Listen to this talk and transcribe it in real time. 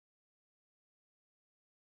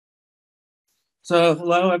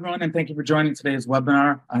Hello everyone, and thank you for joining today's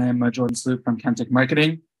webinar. I am Jordan Sloop from Kentik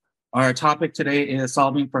Marketing. Our topic today is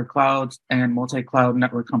solving for cloud and multi-cloud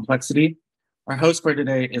network complexity. Our host for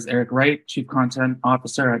today is Eric Wright, Chief Content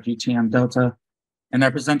Officer at GTM Delta. And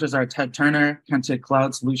our presenters are Ted Turner, Kentik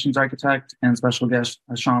Cloud Solutions Architect, and special guest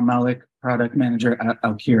Hisham Malik, Product Manager at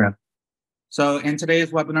Alkira. So in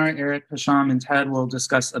today's webinar, Eric, Hisham, and Ted will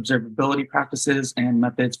discuss observability practices and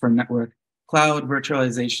methods for network cloud,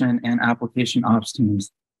 virtualization, and application ops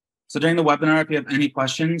teams. So during the webinar, if you have any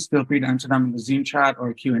questions, feel free to enter them in the Zoom chat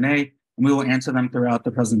or Q&A, and we will answer them throughout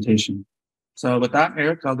the presentation. So with that,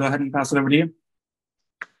 Eric, I'll go ahead and pass it over to you.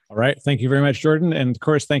 All right. Thank you very much, Jordan. And of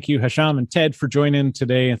course, thank you, Hisham and Ted, for joining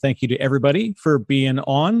today. And thank you to everybody for being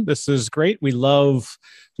on. This is great. We love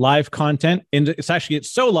live content. And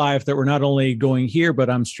it's so live that we're not only going here, but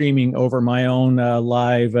I'm streaming over my own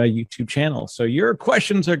live YouTube channel. So your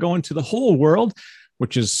questions are going to the whole world,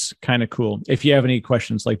 which is kind of cool. If you have any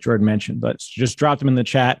questions, like Jordan mentioned, let's just drop them in the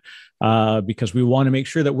chat because we want to make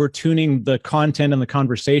sure that we're tuning the content and the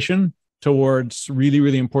conversation towards really,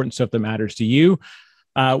 really important stuff that matters to you.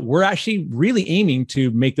 We're actually really aiming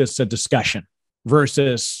to make this a discussion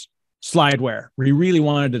versus slideware. We really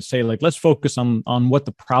wanted to say, let's focus on what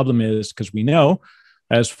the problem is, because we know,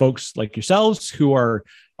 as folks like yourselves who are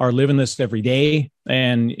living this every day,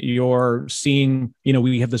 and you're seeing,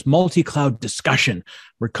 we have this multi-cloud discussion.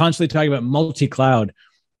 We're constantly talking about multi-cloud,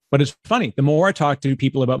 but it's funny. The more I talk to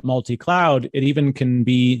people about multi-cloud, it even can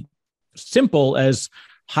be simple as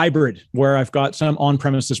hybrid, where I've got some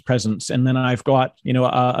on-premises presence, and then I've got,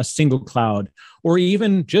 a single cloud, or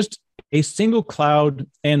even just a single cloud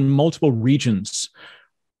and multiple regions.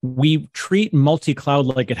 We treat multi-cloud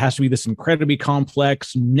like it has to be this incredibly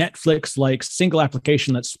complex Netflix-like single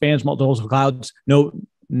application that spans multiple clouds. No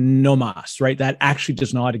mas, right? That actually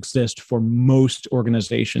does not exist for most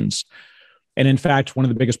organizations. And in fact, one of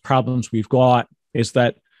the biggest problems we've got is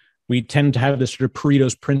that we tend to have this sort of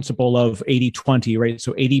Pareto's principle of 80-20, right?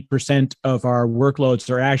 So 80% of our workloads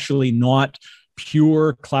are actually not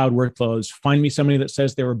pure cloud workloads. Find me somebody that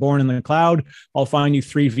says they were born in the cloud. I'll find you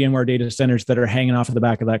 3 VMware data centers that are hanging off of the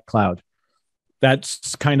back of that cloud.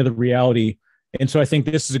 That's kind of the reality. And so I think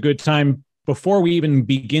this is a good time, before we even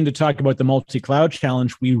begin to talk about the multi-cloud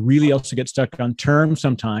challenge, we really also get stuck on terms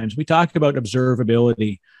sometimes. We talk about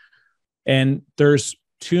observability, and there's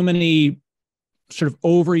too many sort of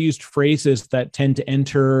overused phrases that tend to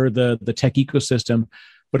enter the tech ecosystem,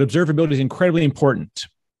 but observability is incredibly important.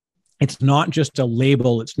 It's not just a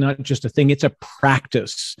label. It's not just a thing. It's a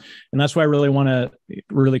practice. And that's why I really want to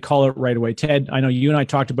really call it right away. Ted, I know you and I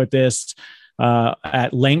talked about this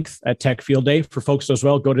at length at Tech Field Day. For folks as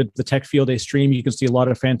well, go to the Tech Field Day stream. You can see a lot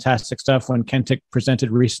of fantastic stuff when Kentik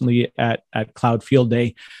presented recently at Cloud Field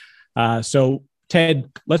Day. So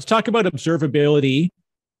Ted, let's talk about observability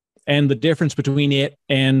and the difference between it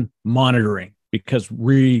and monitoring, because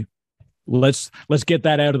let's get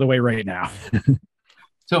that out of the way right now.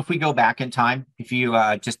 So if we go back in time, if you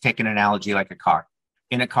just take an analogy like a car.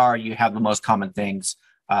 In a car, you have the most common things,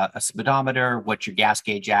 a speedometer, what's your gas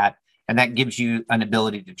gauge at, and that gives you an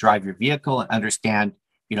ability to drive your vehicle and understand,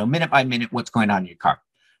 minute by minute what's going on in your car.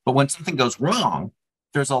 But when something goes wrong,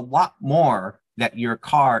 there's a lot more that your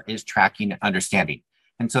car is tracking and understanding.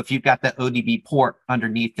 And so if you've got the ODB port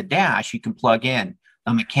underneath the dash, you can plug in,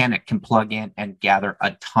 a mechanic can plug in and gather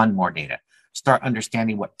a ton more data. Start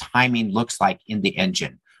understanding what timing looks like in the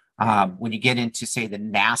engine. When you get into, say, the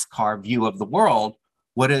NASCAR view of the world,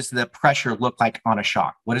 what does the pressure look like on a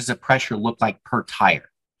shock? What does the pressure look like per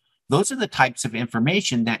tire? Those are the types of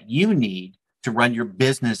information that you need to run your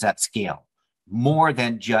business at scale, more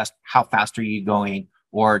than just how fast are you going,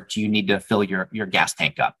 or do you need to fill your gas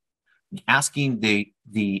tank up? Asking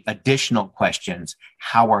the additional questions: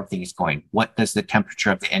 how are things going? What does the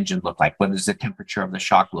temperature of the engine look like? What does the temperature of the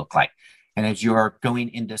shock look like? And as you're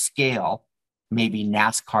going into scale, maybe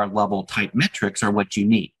NASCAR level type metrics are what you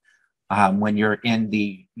need. When you're in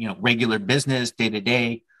the regular business, day to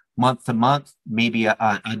day, month to month, maybe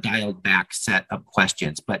a dialed back set of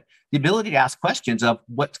questions. But the ability to ask questions of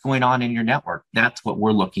what's going on in your network, that's what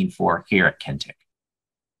we're looking for here at Kentik.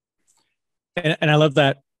 And I love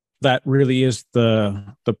that. That really is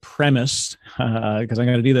the premise, because I'm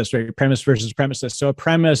going to do this, right? Premise versus premises. So a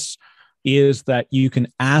premise is that you can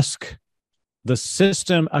ask the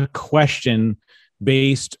system a question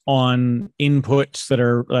based on inputs that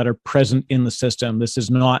are present in the system. This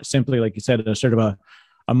is not simply, like you said, a sort of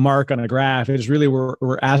a mark on a graph. It is really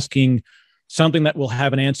we're asking something that will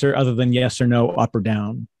have an answer other than yes or no, up or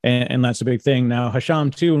down, and that's a big thing. Now,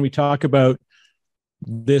 Hisham, too, when we talk about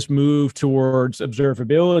this move towards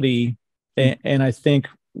observability, and I think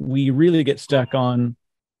we really get stuck on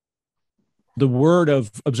the word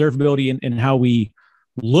of observability and how we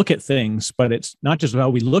look at things, but it's not just how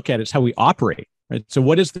we look at it, it's how we operate, right? So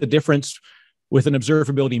what is the difference with an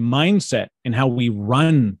observability mindset in how we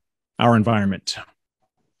run our environment?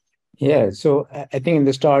 Yeah, so I think in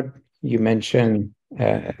the start, you mentioned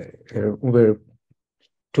we're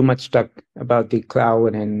too much stuck about the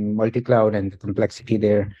cloud and multi-cloud and the complexity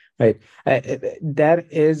there, right? That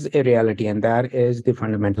is a reality, and that is the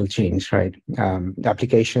fundamental change, right?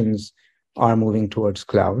 Applications are moving towards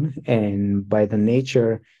cloud, and by the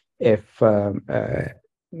nature, if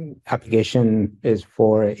application is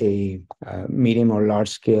for a medium or large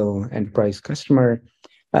scale enterprise customer,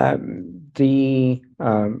 the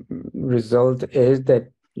result is that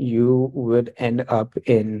you would end up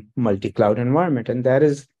in multi-cloud environment, and that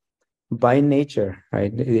is by nature,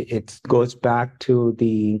 right? It goes back to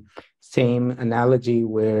the same analogy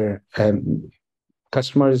where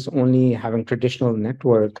customers only having traditional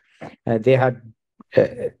network, they had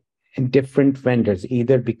different vendors,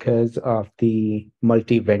 either because of the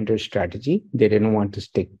multi-vendor strategy, they didn't want to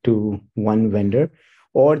stick to one vendor,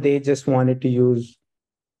 or they just wanted to use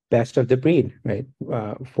best of the breed, right?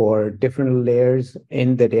 For different layers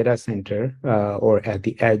in the data center or at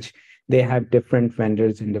the edge, they have different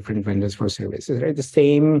vendors and different vendors for services, right? The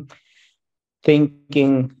same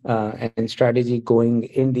thinking and strategy going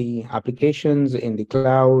in the applications, in the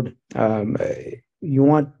cloud. You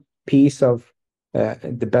want piece of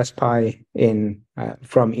the best pie in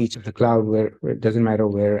from each of the cloud, where it doesn't matter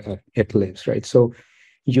where it lives, right? So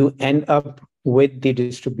you end up with the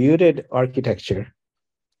distributed architecture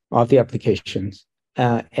of the applications.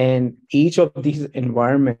 And each of these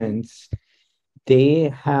environments, they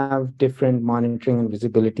have different monitoring and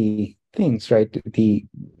visibility things, right?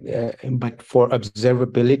 But for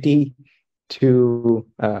observability to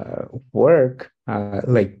work,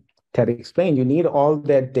 like Ted explained, you need all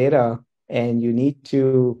that data, and you need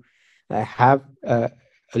to have a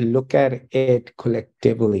look at it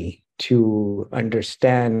collectively to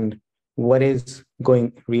understand what is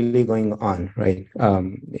really going on, right?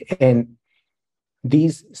 And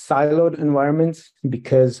these siloed environments,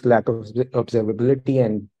 because lack of observability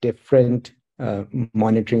and different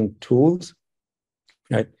monitoring tools,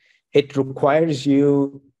 right? It requires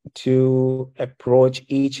you to approach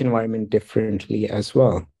each environment differently as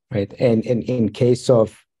well, right? And in case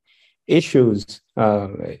of issues,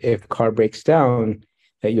 if car breaks down,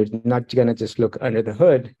 you're not gonna just look under the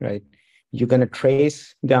hood, right? You're gonna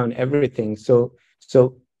trace down everything. So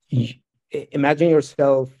imagine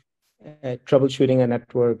yourself troubleshooting a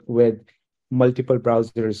network with multiple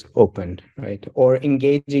browsers opened, right? Or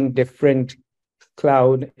engaging different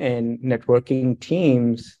cloud and networking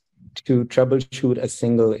teams to troubleshoot a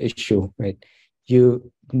single issue, right?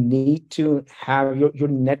 You need to have your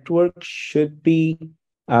network should be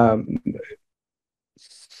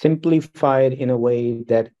simplified in a way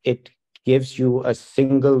that it gives you a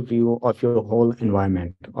single view of your whole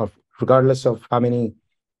environment, of regardless of how many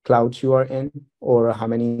clouds you are in or how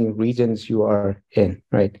many regions you are in,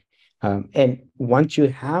 right? And once you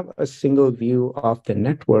have a single view of the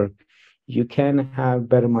network, you can have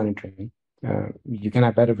better monitoring. You can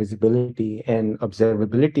have better visibility and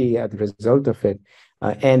observability as a result of it.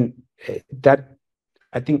 And that,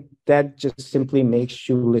 I think that just simply makes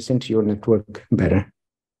you listen to your network better.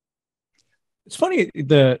 It's funny,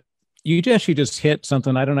 you actually just hit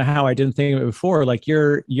something. I don't know how I didn't think of it before. Like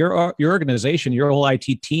your organization, your whole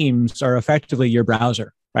IT teams are effectively your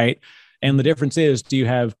browser, right? And the difference is, do you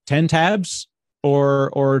have 10 tabs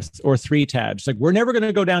or 3 tabs? Like, we're never going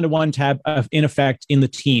to go down to 1 tab in effect in the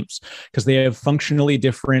teams, because they have functionally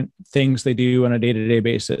different things they do on a day-to-day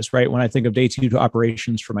basis, right? When I think of day-to-day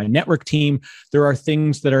operations for my network team, there are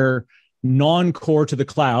things that are non-core to the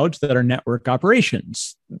cloud that are network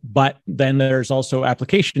operations. But then there's also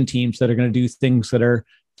application teams that are going to do things that are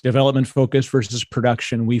development focused versus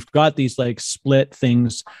production. We've got these like split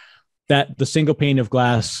things that the single pane of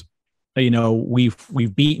glass,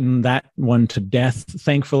 we've beaten that one to death,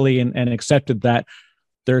 thankfully, and accepted that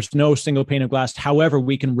there's no single pane of glass. However,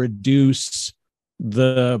 we can reduce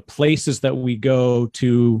the places that we go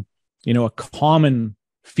to, a common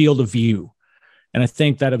field of view. And I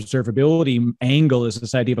think that observability angle is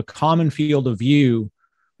this idea of a common field of view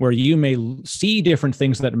where you may see different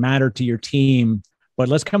things that matter to your team, but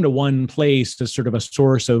let's come to one place as sort of a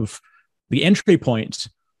source of the entry points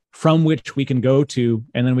from which we can go to,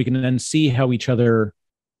 and then we can then see how each other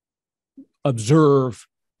observe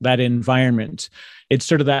that environment. It's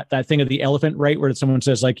sort of that thing of the elephant, right? Where someone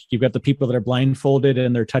says, like, you've got the people that are blindfolded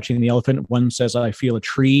and they're touching the elephant. One says, I feel a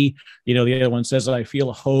tree. The other one says, I feel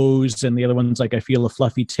a hose. And the other one's like, I feel a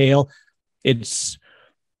fluffy tail. That's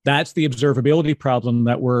the observability problem,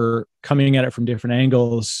 that we're coming at it from different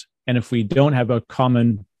angles. And if we don't have a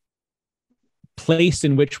common place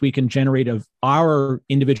in which we can generate of our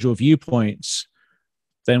individual viewpoints,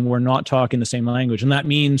 then we're not talking the same language. And that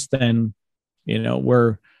means then,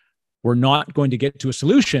 we're not going to get to a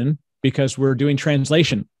solution, because we're doing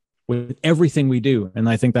translation with everything we do. And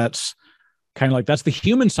I think that's kind of like, that's the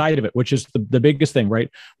human side of it, which is the biggest thing, right?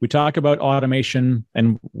 We talk about automation,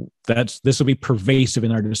 and this will be pervasive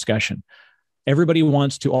in our discussion. Everybody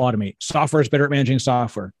wants to automate. Software is better at managing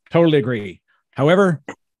software. Totally agree. However,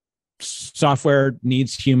 software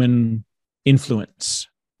needs human influence.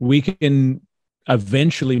 We can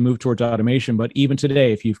eventually move towards automation, but even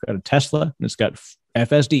today, if you've got a Tesla and it's got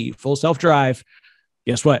FSD, full self-drive,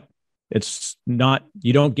 guess what? It's not,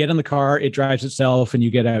 you don't get in the car, it drives itself and you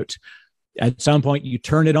get out. At some point, you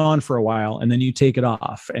turn it on for a while and then you take it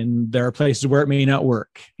off. And there are places where it may not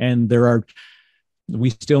work. And we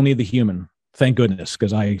still need the human. Thank goodness,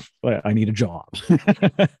 because I need a job.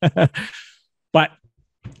 But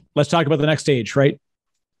let's talk about the next stage, right?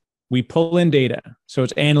 We pull in data. So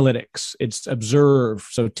it's analytics, it's observe.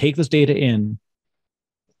 So take this data in,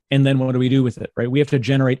 and then what do we do with it, right? We have to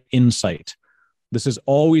generate insight. This is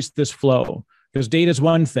always this flow, because data is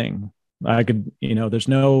one thing. There's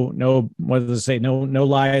no, what does it say? No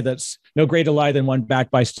lie that's no greater lie than one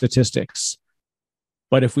backed by statistics.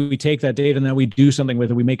 But if we take that data and then we do something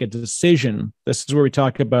with it, we make a decision. This is where we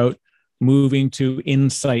talk about moving to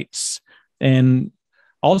insights. And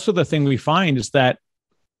also the thing we find is that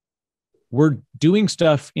we're doing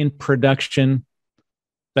stuff in production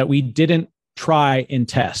that we didn't try and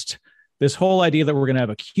test. This whole idea that we're going to have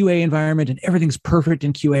a QA environment and everything's perfect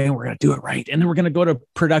in QA and we're going to do it right. And then we're going to go to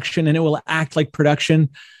production and it will act like production.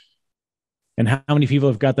 And how many people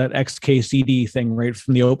have got that XKCD thing right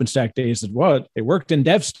from the OpenStack days? That, well, it worked in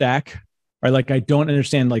DevStack. Or like, I don't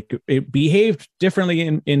understand, like it behaved differently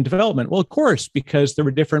in development. Well, of course, because there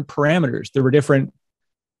were different parameters. There were different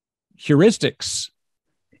heuristics.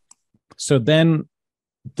 So then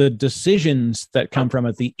the decisions that come from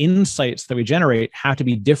it, the insights that we generate, have to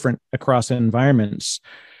be different across environments.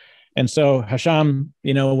 And so, Hasham,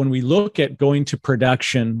 when we look at going to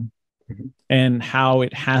production and how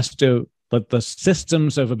it has to, that the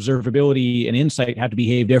systems of observability and insight have to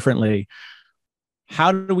behave differently,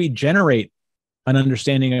 how do we generate an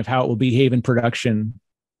understanding of how it will behave in production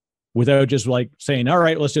without just like saying, all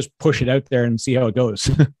right, let's just push it out there and see how it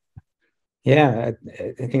goes? Yeah,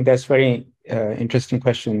 I think that's very interesting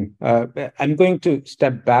question. I'm going to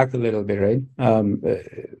step back a little bit,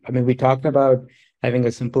 right? We talked about having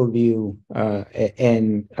a simple view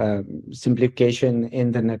and simplification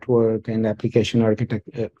in the network and application architect,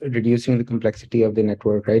 reducing the complexity of the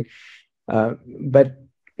network, right? But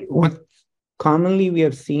what commonly we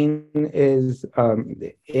have seen is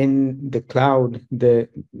in the cloud, the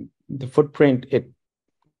footprint, it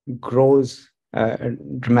grows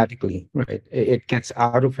dramatically, right? It gets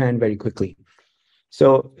out of hand very quickly.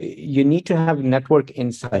 So you need to have network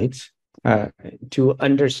insights to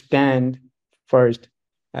understand first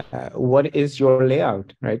what is your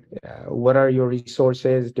layout, right? What are your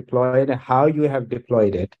resources deployed, how you have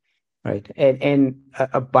deployed it, right? And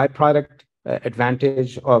a byproduct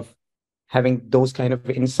advantage of having those kind of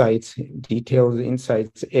insights, detailed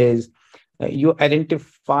insights, is you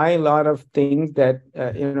identify a lot of things that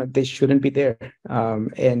they shouldn't be there,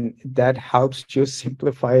 and that helps you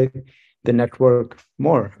simplify the network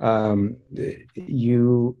more.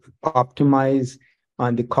 You optimize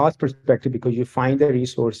on the cost perspective because you find the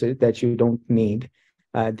resources that you don't need.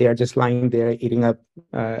 They are just lying there eating up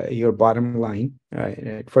your bottom line.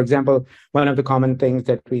 For example, one of the common things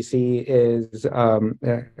that we see is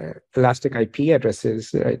elastic IP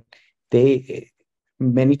addresses. They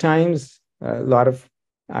many times, a lot of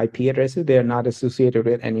IP addresses, they are not associated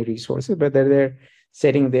with any resources, but they're there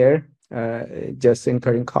sitting there just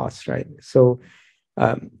incurring costs, right? So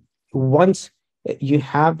once you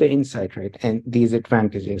have the insight, right, and these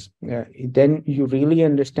advantages, then you really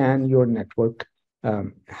understand your network,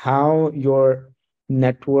 how your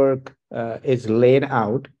network is laid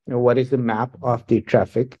out, what is the map of the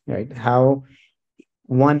traffic, right? How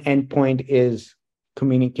one endpoint is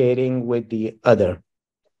communicating with the other.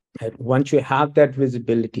 Right? Once you have that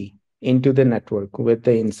visibility into the network with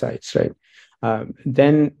the insights, right,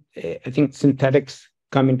 then I think synthetics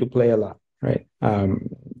come into play a lot, right?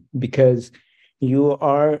 Because you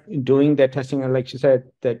are doing that testing, and like you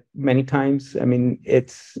said, that many times, I mean,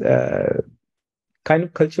 it's kind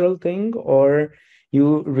of cultural thing, or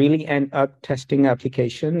you really end up testing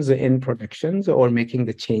applications in productions or making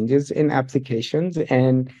the changes in applications,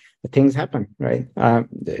 and things happen, right?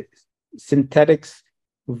 The synthetics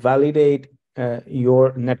validate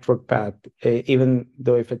your network path, even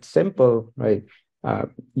though if it's simple, right?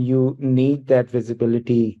 You need that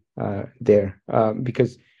visibility there,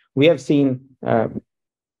 because we have seen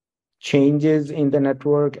changes in the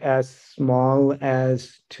network as small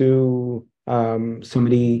as to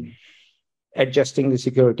somebody adjusting the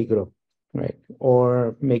security group, right?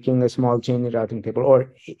 Or making a small change in routing table,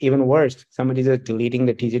 or even worse, somebody's just deleting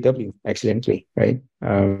the TGW accidentally, right?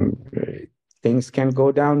 Things can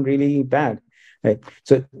go down really bad, right?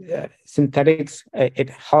 So synthetics, it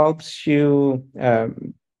helps you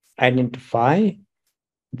identify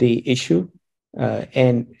the issue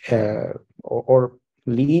or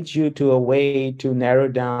leads you to a way to narrow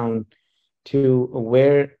down to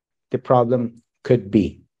where the problem could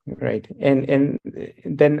be, right? And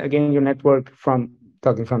then again, your network, from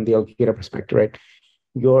talking from the Alkira perspective, right?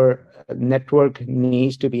 Your network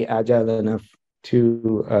needs to be agile enough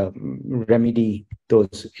to remedy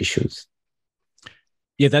those issues.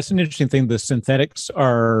 Yeah, that's an interesting thing. The synthetics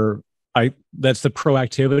are, that's the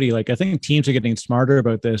proactivity. Like, I think teams are getting smarter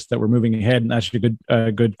about this, that we're moving ahead. And actually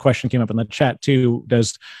a good question came up in the chat too.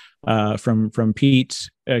 Does from Pete,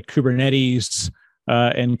 Kubernetes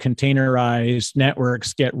and containerized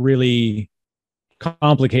networks get really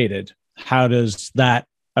complicated? How does that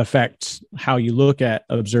affect how you look at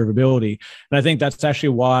observability? And I think that's actually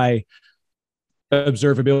why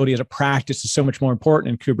observability as a practice is so much more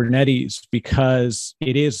important in Kubernetes, because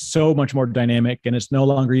it is so much more dynamic, and it's no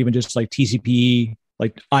longer even just like TCP,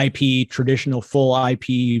 like IP, traditional full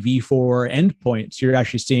IP v4 endpoints. You're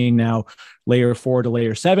actually seeing now layer 4 to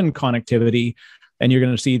layer 7 connectivity, and you're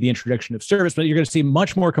going to see the introduction of service, but you're going to see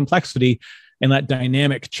much more complexity, and that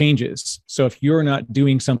dynamic changes. So if you're not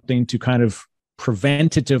doing something to kind of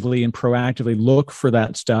preventatively and proactively look for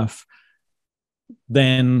that stuff,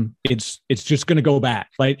 then it's just going to go bad,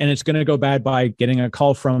 right? And it's going to go bad by getting a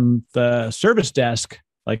call from the service desk,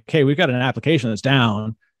 like, hey, we've got an application that's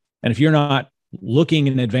down. And if you're not looking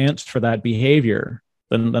in advance for that behavior,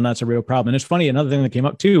 then that's a real problem. And it's funny, another thing that came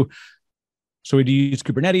up too. So we do use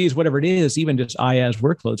Kubernetes, whatever it is, even just IaaS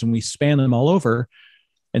workloads, and we span them all over.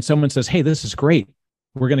 And someone says, hey, this is great.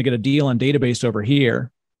 We're going to get a deal on database over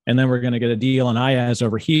here. And then we're going to get a deal on IaaS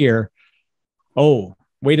over here. Oh,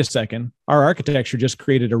 wait a second, our architecture just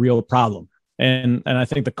created a real problem. And I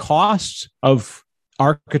think the cost of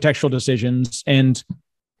architectural decisions and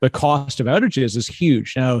the cost of outages is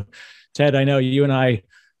huge. Now, Ted, I know you and I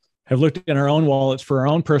have looked in our own wallets for our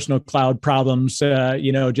own personal cloud problems,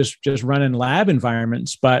 just running lab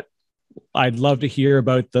environments, but I'd love to hear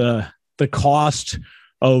about the cost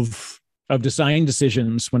of design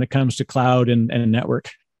decisions when it comes to cloud and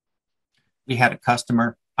network. We had a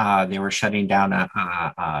customer. They were shutting down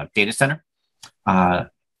a data center in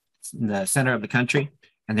the center of the country,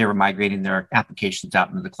 and they were migrating their applications out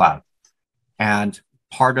into the cloud. And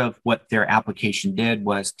part of what their application did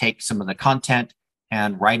was take some of the content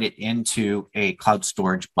and write it into a cloud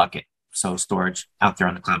storage bucket, so storage out there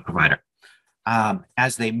on the cloud provider.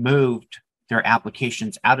 As they moved their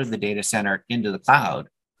applications out of the data center into the cloud,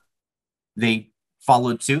 they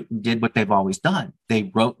followed suit and did what they've always done.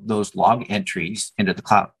 They wrote those log entries into the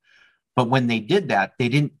cloud. But when they did that, they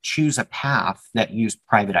didn't choose a path that used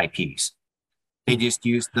private IPs. They just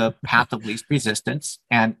used the path of least resistance.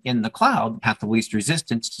 And in the cloud, the path of least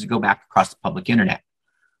resistance is to go back across the public internet.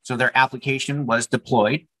 So their application was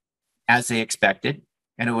deployed as they expected,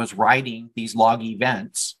 and it was writing these log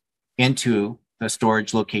events into the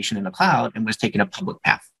storage location in the cloud and was taking a public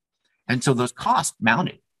path. And so those costs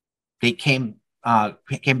mounted. They came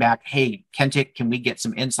back, hey, Kentik, can we get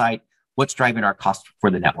some insight? What's driving our cost for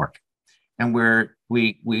the network? And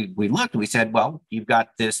we looked and we said, well, you've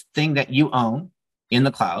got this thing that you own in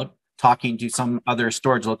the cloud talking to some other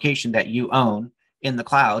storage location that you own in the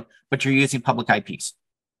cloud, but you're using public IPs.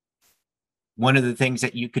 One of the things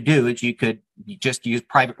that you could do is you could just use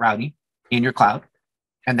private routing in your cloud,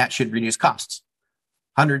 and that should reduce costs.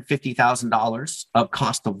 $150,000 of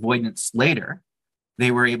cost avoidance later,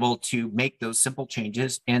 they were able to make those simple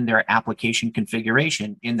changes in their application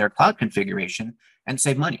configuration, in their cloud configuration, and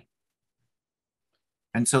save money.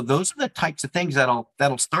 And so those are the types of things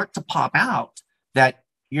that'll start to pop out that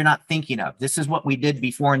you're not thinking of. This is what we did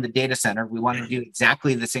before in the data center. We want to do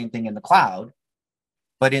exactly the same thing in the cloud.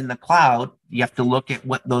 But in the cloud, you have to look at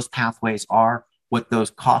what those pathways are, what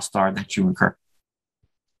those costs are that you incur.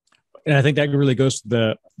 And I think that really goes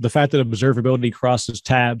to the fact that observability crosses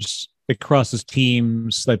tabs, it crosses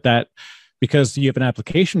teams, that because you have an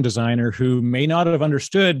application designer who may not have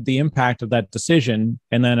understood the impact of that decision,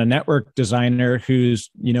 and then a network designer who's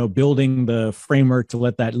building the framework to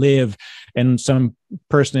let that live, and some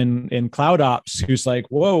person in cloud ops who's like,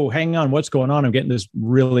 whoa, hang on, what's going on? I'm getting this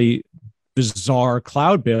really bizarre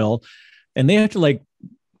cloud bill, and they have to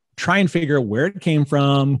try and figure out where it came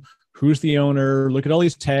from, who's the owner, look at all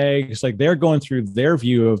these tags. They're going through their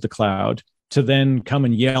view of the cloud to then come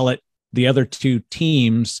and yell at the other two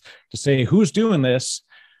teams to say who's doing this.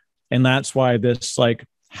 And that's why this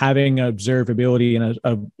having observability and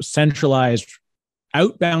a centralized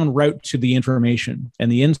outbound route to the information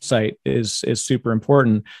and the insight is super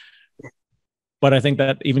important. But I think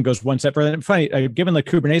that even goes one step further. And funny, given the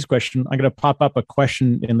Kubernetes question, I'm going to pop up a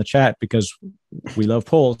question in the chat because we love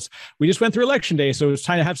polls. We just went through election day, so it's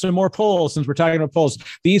time to have some more polls since we're talking about polls.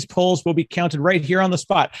 These polls will be counted right here on the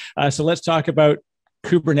spot. So let's talk about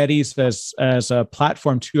Kubernetes as a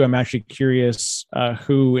platform too. I'm actually curious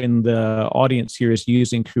who in the audience here is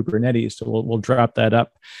using Kubernetes. So we'll drop that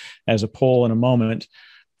up as a poll in a moment.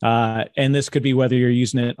 And this could be whether you're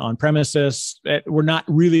using it on premises. We're not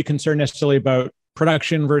really concerned necessarily about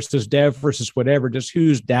production versus dev versus whatever, just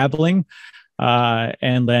who's dabbling.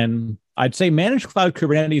 And then I'd say managed cloud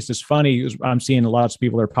Kubernetes is funny. I'm seeing lots of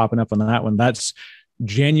people are popping up on that one. That's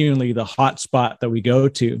genuinely the hot spot that we go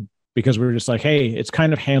to because we're just like, hey, it's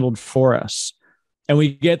kind of handled for us. And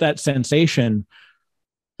we get that sensation,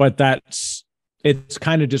 but it's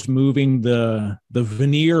kind of just moving the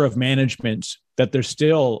veneer of management, that there's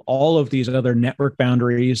still all of these other network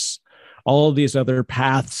boundaries, all of these other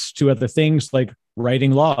paths to other things like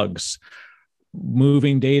writing logs,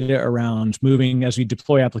 moving data around, moving as we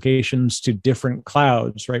deploy applications to different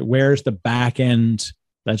clouds, right? Where's the back end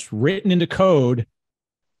that's written into code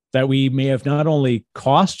that we may have not only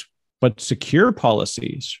cost, but secure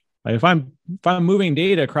policies? Like if I'm moving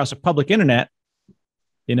data across a public internet,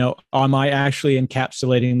 am I actually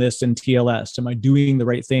encapsulating this in TLS? Am I doing the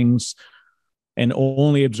right things? And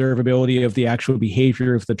only observability of the actual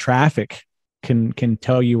behavior of the traffic can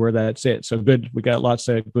tell you where that's it. So good. We got lots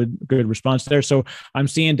of good response there. So I'm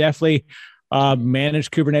seeing definitely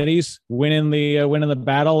managed Kubernetes winning the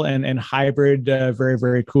battle, and hybrid very,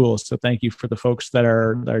 very cool. So thank you for the folks that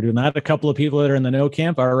are doing that. A couple of people that are in the no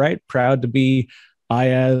camp. All right, proud to be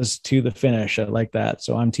IaaS to the finish. I like that.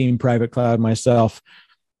 So I'm team private cloud myself.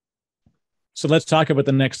 So let's talk about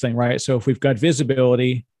the next thing, right? So if we've got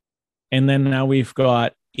visibility, and then now we've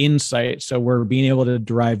got insight. So we're being able to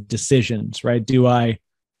derive decisions, right? Do I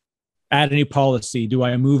add a new policy? Do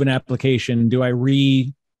I move an application? Do I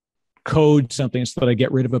recode something so that I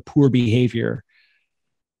get rid of a poor behavior?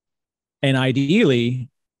 And ideally,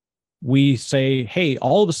 we say, hey,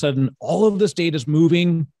 all of a sudden, all of this data is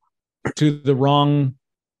moving to the wrong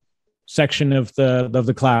section of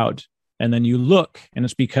the cloud. And then you look, and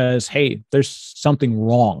it's because, hey, there's something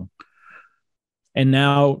wrong. And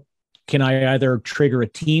now, can I either trigger a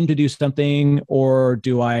team to do something, or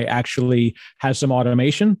do I actually have some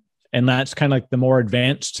automation? And that's kind of like the more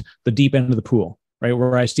advanced, the deep end of the pool, right?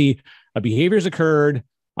 Where I see a behavior's occurred,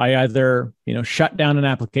 I either shut down an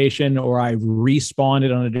application or I respawn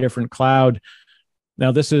it on a different cloud.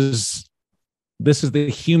 Now this is the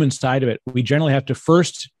human side of it. We generally have to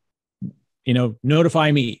first,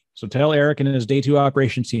 notify me. So tell Eric and his day 2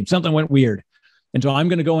 operations team something went weird, and so I'm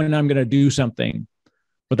going to go in and I'm going to do something.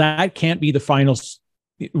 But that can't be the final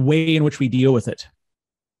way in which we deal with it.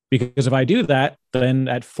 Because if I do that, then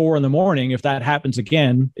at 4 a.m, if that happens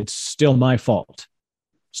again, it's still my fault.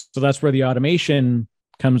 So that's where the automation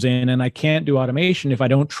comes in. And I can't do automation if I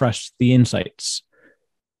don't trust the insights.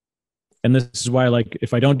 And this is why,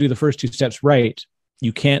 if I don't do the first 2 steps right,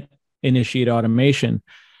 you can't initiate automation.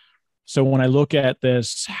 So when I look at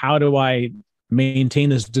this, how do I maintain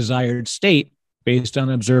this desired state based on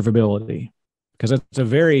observability? Because it's a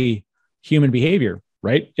very human behavior,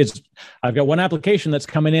 right? I've got one application that's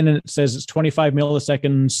coming in and it says it's 25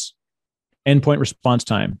 milliseconds endpoint response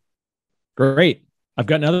time. Great. I've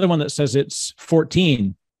got another one that says it's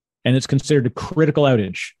 14 and it's considered a critical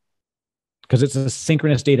outage because it's a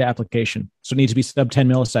synchronous data application. So it needs to be sub 10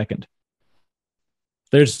 millisecond.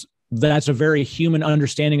 That's a very human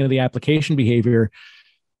understanding of the application behavior.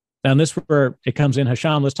 And this is where it comes in.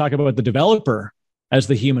 Hasham, let's talk about the developer as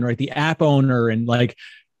the human, right? The app owner, and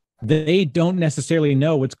they don't necessarily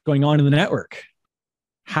know what's going on in the network.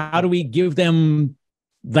 How do we give them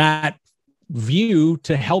that view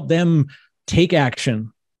to help them take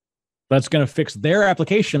action that's going to fix their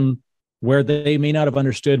application where they may not have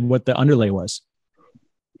understood what the underlay was?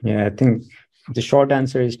 Yeah, I think The short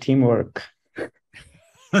answer is teamwork.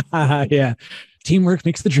 Yeah, teamwork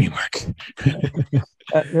makes the dream work.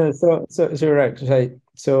 So right.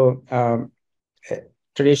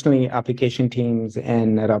 Traditionally, application teams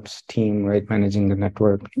and NetOps team, right, managing the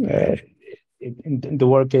network. The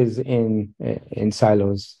work is in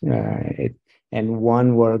silos, and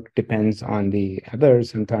one work depends on the other.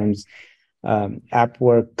 Sometimes app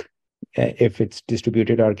work, if it's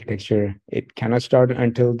distributed architecture, it cannot start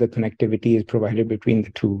until the connectivity is provided between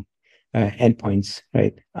the two endpoints,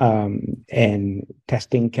 right? And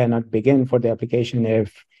testing cannot begin for the application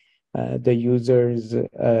if the users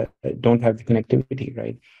don't have the connectivity,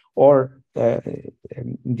 right? Or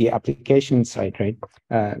the application side, right?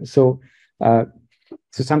 So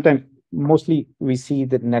sometimes, mostly we see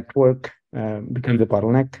the network becomes a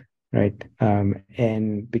bottleneck, right?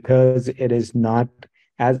 And because it is not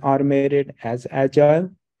as automated, as agile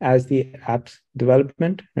as the apps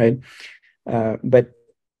development, right? But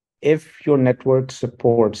if your network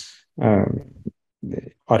supports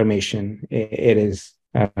automation, it is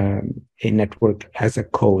a network as a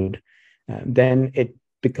code, then it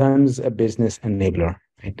becomes a business enabler,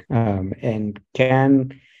 right? And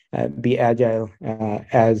can be agile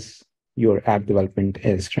as your app development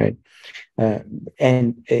is, right?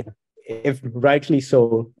 And if rightly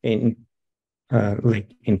so,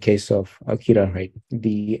 like in case of Alkira, right?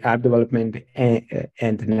 The app development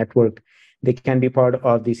and the network, they can be part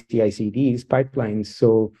of the CI/CDs pipelines.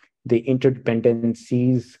 So the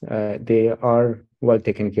interdependencies, they are well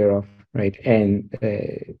taken care of, right? And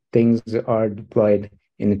things are deployed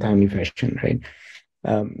in a timely fashion, right?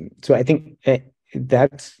 So I think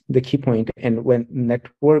that's the key point. And when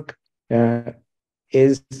network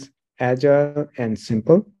is agile and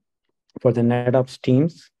simple for the NetOps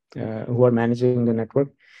teams who are managing the network,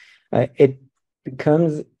 it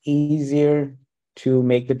becomes easier to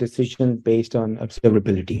make the decision based on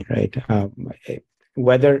observability, right?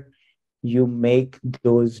 Whether you make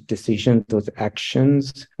those decisions, those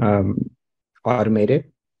actions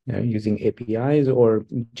automated using APIs, or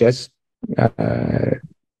just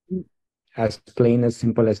as plain as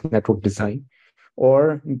simple as network design,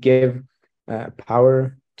 or give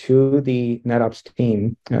power to the NetOps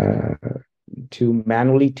team to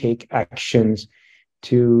manually take actions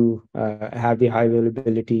to have the high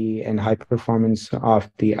availability and high performance of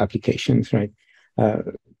the applications, right?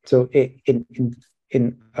 So in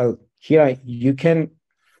Alkira, you can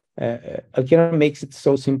Alkira makes it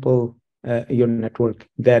so simple, your network,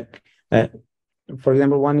 that for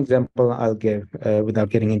example, one example I'll give without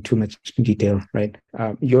getting into too much detail, right?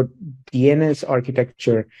 Your DNS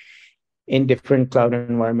architecture in different cloud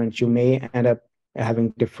environments, you may end up having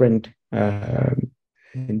different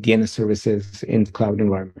DNS services in cloud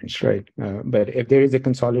environments, right? But if there is a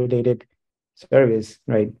consolidated service,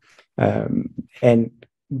 right, and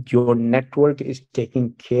your network is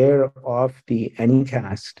taking care of the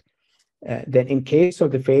anycast, then in case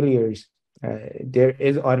of the failures, there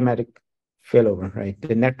is automatic failover, right?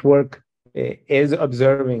 The network is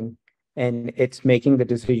observing and it's making the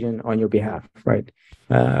decision on your behalf, right?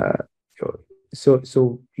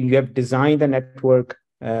 So you have designed the network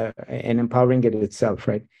and empowering it itself,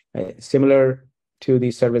 right? Similar to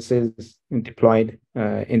the services deployed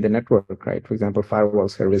in the network, right? For example, firewall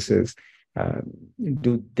services,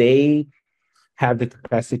 do they have the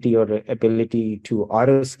capacity or the ability to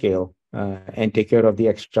auto scale and take care of the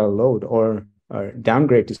extra load, or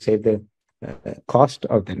downgrade to save the cost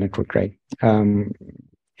of the network, right?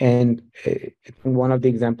 And one of the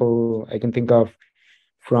example I can think of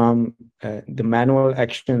from the manual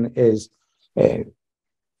action is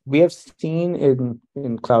we have seen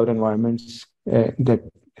in cloud environments that,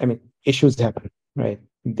 I mean, issues happen, right?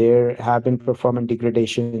 There have been performance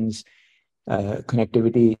degradations,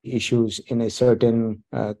 connectivity issues in a certain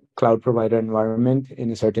cloud provider environment in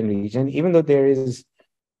a certain region, even though there is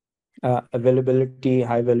availability,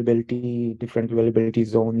 high availability, different availability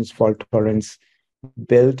zones, fault tolerance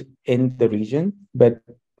built in the region. But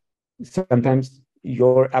sometimes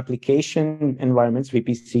your application environments,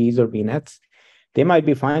 VPCs or VNets, they might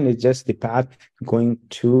be fine. It's just the path going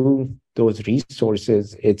to those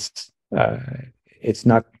resources. It's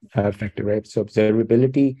not effective, right? So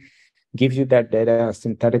observability gives you that data,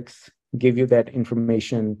 synthetics give you that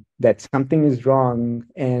information that something is wrong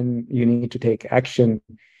and you need to take action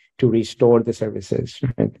to restore the services,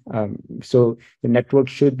 right? So the network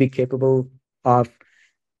should be capable of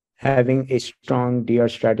having a strong DR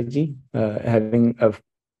strategy, having a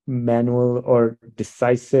manual or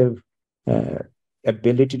decisive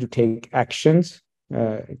ability to take actions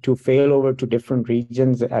to fail over to different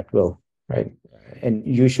regions at will, right? And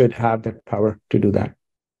you should have that power to do that.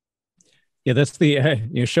 Yeah, that's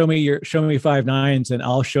the show me 5 nines and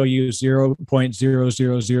I'll show you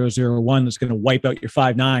 0.00001 that's going to wipe out your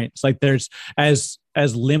 5 nines. Like there's as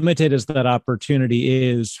limited as that opportunity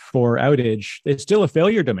is for outage, it's still a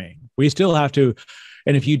failure domain. We still have to,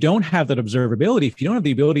 and if you don't have that observability, if you don't have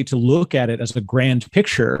the ability to look at it as a grand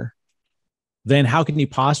picture, then how can you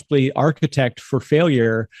possibly architect for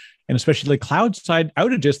failure? And especially like cloud side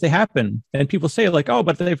outages, they happen. And people say like, oh,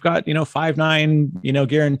 but they've got, 5.9,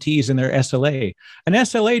 guarantees in their SLA. An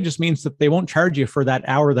SLA just means that they won't charge you for that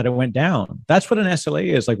hour that it went down. That's what an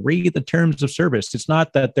SLA is. Like, read the terms of service. It's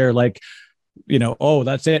not that they're like, oh,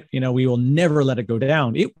 that's it. We will never let it go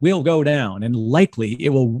down. It will go down, and likely it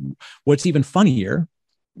will. What's even funnier,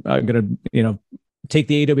 I'm going to, take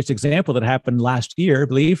the AWS example that happened last year, I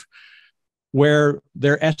believe, where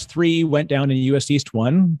their S3 went down in US East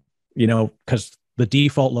 1, because the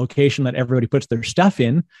default location that everybody puts their stuff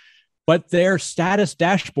in, but their status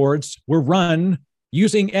dashboards were run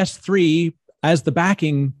using S3 as the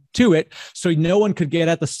backing to it. So no one could get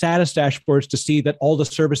at the status dashboards to see that all the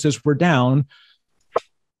services were down.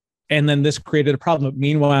 And then this created a problem.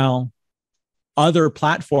 Meanwhile, other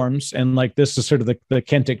platforms, and like this is sort of the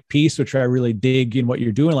Kentik piece, which I really dig in what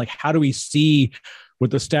you're doing. Like, how do we see what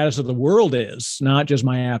the status of the world is, not just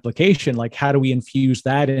my application? Like, how do we infuse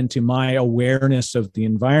that into my awareness of the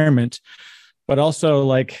environment? But also,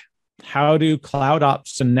 like, how do cloud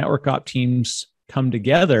ops and network op teams come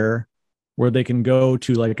together where they can go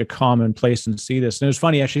to like a common place and see this? And it was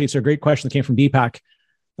funny, actually, it's a great question that came from Deepak.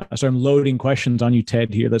 So I'm loading questions on you,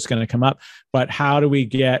 Ted, here that's going to come up. But how do we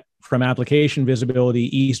get from application visibility,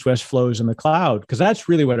 east-west flows in the cloud? Because that's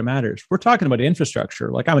really what it matters. We're talking about infrastructure.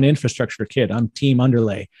 Like, I'm an infrastructure kid. I'm team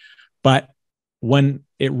underlay. But when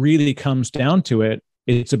it really comes down to it,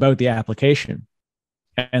 it's about the application.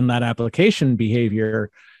 And that application behavior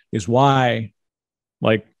is why,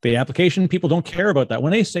 like, the application, people don't care about that.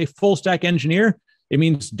 When they say full stack engineer, it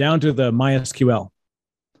means down to the MySQL.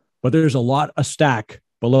 But there's a lot of stack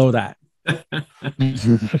below that.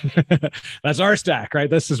 That's our stack, right?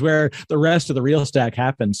 This is where the rest of the real stack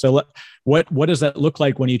happens. So what does that look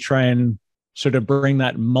like when you try and sort of bring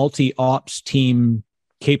that multi-ops team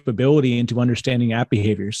capability into understanding app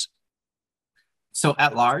behaviors? So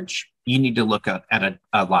at large, you need to look at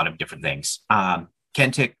a lot of different things.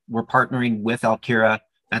 Kentik, we're partnering with Alkira.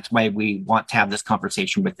 That's why we want to have this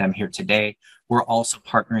conversation with them here today. We're also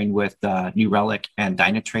partnering with New Relic and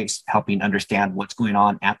Dynatrace, helping understand what's going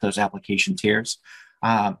on at those application tiers.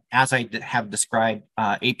 As I have described,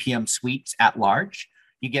 APM suites at large,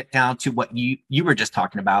 you get down to what you were just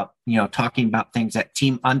talking about, talking about things that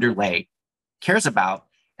team underlay cares about,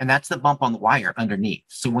 and that's the bump on the wire underneath.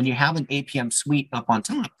 So when you have an APM suite up on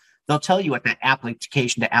top, they'll tell you what that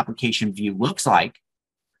application to application view looks like.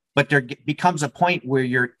 But there becomes a point where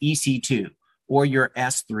your EC2 or your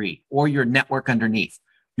S3 or your network underneath,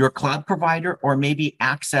 your cloud provider, or maybe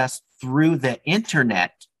access through the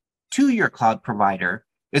internet to your cloud provider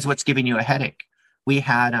is what's giving you a headache. We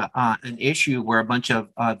had an issue where a bunch of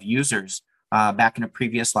users back in a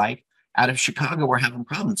previous life out of Chicago were having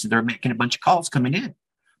problems. They're making a bunch of calls coming in,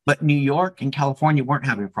 but New York and California weren't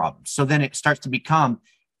having problems. So then it starts to become,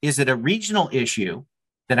 is it a regional issue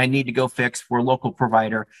that I need to go fix for a local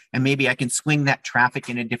provider, and maybe I can swing that traffic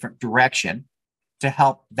in a different direction to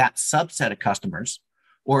help that subset of customers?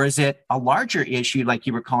 Or is it a larger issue, like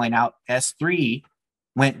you were calling out, S3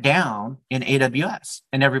 went down in AWS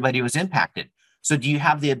and everybody was impacted? So do you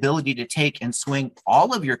have the ability to take and swing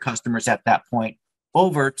all of your customers at that point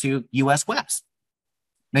over to US West?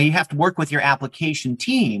 Now you have to work with your application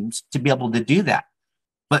teams to be able to do that,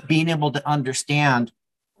 but being able to understand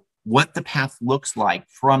what the path looks like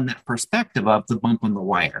from that perspective of the bump on the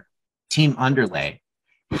wire, team underlay,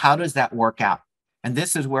 how does that work out? And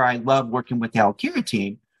this is where I love working with the Alkira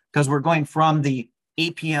team, because we're going from the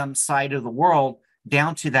APM side of the world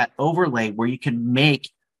down to that overlay where you can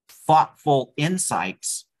make thoughtful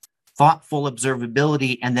insights, thoughtful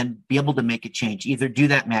observability, and then be able to make a change. Either do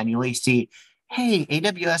that manually, see, hey,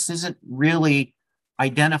 AWS isn't really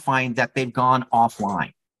identifying that they've gone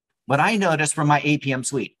offline. But I noticed from my APM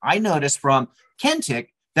suite, I noticed from Kentik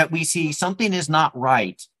that we see something is not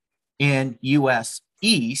right in US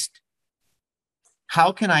East.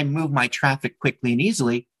 How can I move my traffic quickly and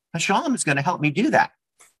easily? Hasham is going to help me do that.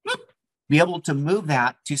 Be able to move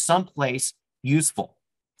that to someplace useful.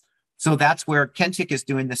 So that's where Kentik is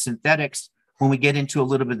doing the synthetics. When we get into a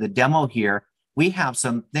little bit of the demo here, we have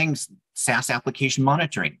some things, SaaS application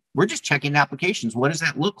monitoring. We're just checking applications. What does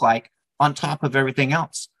that look like on top of everything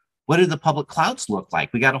else? What do the public clouds look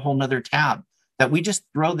like? We got a whole nother tab that we just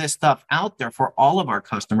throw this stuff out there for all of our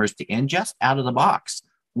customers to ingest out of the box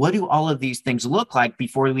what do all of these things look like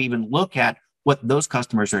before we even look at what those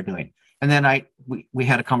customers are doing? And then we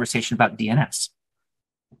had a conversation about DNS.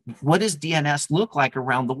 What does DNS look like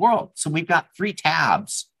around the world? So we've got 3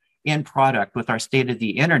 tabs in product with our state of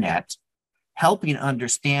the internet, helping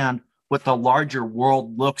understand what the larger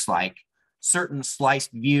world looks like, certain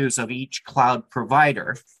sliced views of each cloud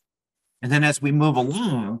provider. And then as we move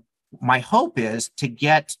along, my hope is to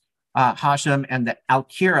get Hashim and the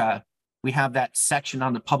Alkira, we have that section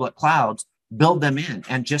on the public clouds, build them in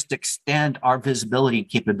and just extend our visibility and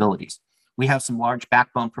capabilities. We have some large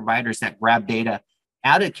backbone providers that grab data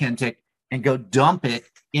out of Kentik and go dump it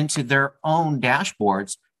into their own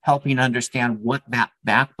dashboards, helping understand what that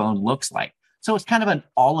backbone looks like. So it's kind of an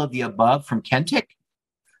all of the above from Kentik,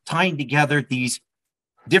 tying together these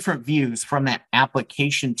different views from that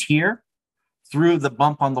application tier through the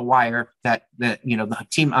bump on the wire that the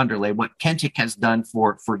team underlay, what Kentik has done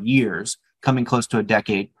for years, coming close to a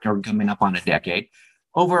decade or coming up on a decade,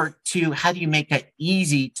 over to how do you make that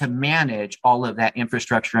easy to manage all of that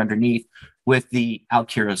infrastructure underneath with the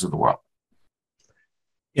Alkiras of the world.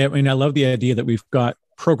 Yeah, I mean, I love the idea that we've got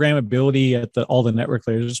programmability at all the network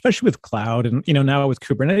layers, especially with cloud. And, now with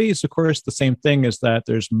Kubernetes, of course, the same thing is that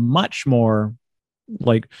there's much more,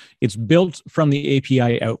 like, it's built from the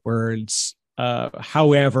API outwards.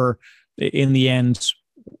 However, in the end,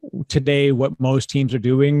 today, what most teams are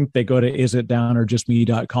doing, they go to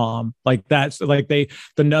isitdown.me.com. Like that's like the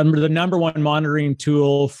number one monitoring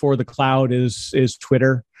tool for the cloud is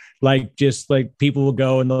Twitter. Like, just like people will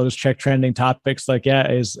go and they'll just check trending topics. Like,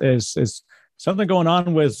 yeah, is something going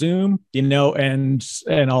on with Zoom, and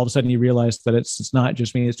all of a sudden you realize that it's not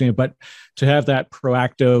just me that's doing it, but to have that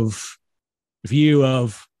proactive view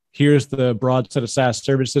of here's the broad set of SaaS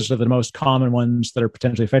services that are the most common ones that are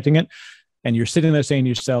potentially affecting it. And you're sitting there saying to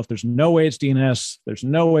yourself, there's no way it's DNS. There's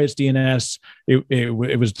no way it's DNS. It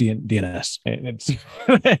was DNS. It's,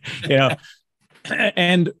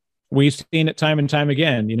 and we've seen it time and time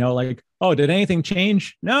again, like, oh, did anything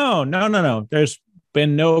change? No. There's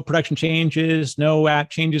been no production changes, no app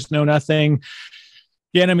changes, no nothing.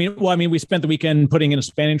 Yeah, and we spent the weekend putting in a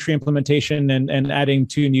spanning tree implementation and adding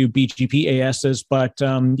 2 new BGP ASs, but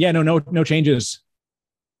no changes.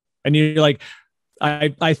 And you're like,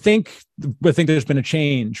 I think there's been a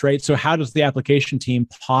change, right? So how does the application team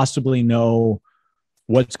possibly know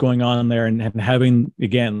what's going on there, and having,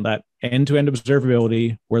 again, that end-to-end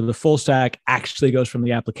observability where the full stack actually goes from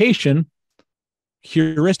the application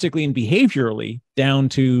heuristically and behaviorally down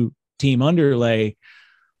to team underlay,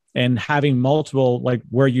 and having multiple, like,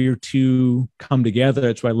 where you 2 come together.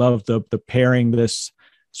 That's why I love the pairing, this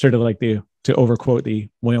sort of like to overquote the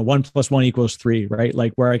 1 + 1 = 3, right?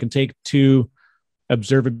 Like, where I can take 2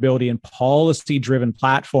 observability and policy driven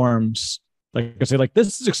platforms, like I say, like,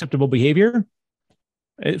 this is acceptable behavior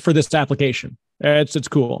for this application. It's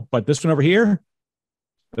cool. But this one over here,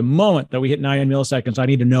 the moment that we hit 9 milliseconds, I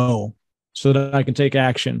need to know so that I can take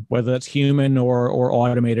action, whether that's human or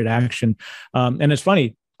automated action. And it's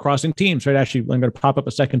funny, crossing teams, right? Actually, I'm going to pop up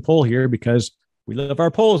a second poll here because we love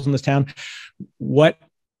our polls in this town. What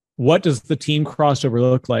does the team crossover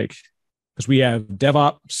look like? Because we have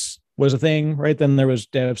DevOps was a thing, right? Then there was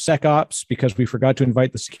DevSecOps because we forgot to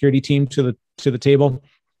invite the security team to the table.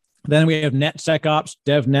 Then we have NetSecOps,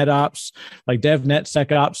 DevNetOps, like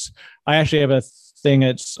DevNetSecOps. I actually have a thing.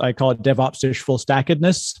 I call it DevOps-ish full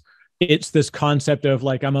stackedness. It's this concept of,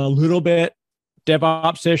 like, I'm a little bit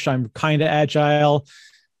DevOps-ish. I'm kind of agile.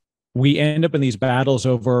 We end up in these battles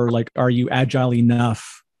over, like, are you agile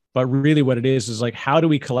enough? But really what it is like, how do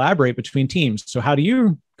we collaborate between teams? So how do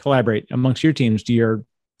you collaborate amongst your teams?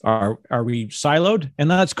 Are we siloed? And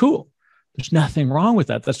that's cool. There's nothing wrong with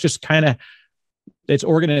that. That's just kind of, it's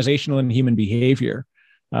organizational and human behavior.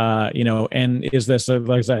 And is this,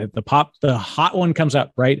 like I said, the hot one comes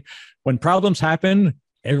up, right? When problems happen,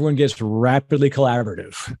 everyone gets rapidly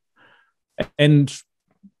collaborative. And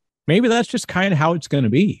maybe that's just kind of how it's going to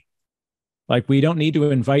be. Like, we don't need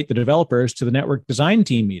to invite the developers to the network design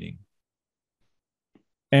team meeting.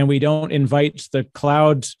 And we don't invite the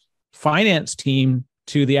cloud finance team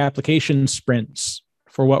to the application sprints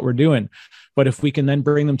for what we're doing. But if we can then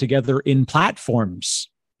bring them together in platforms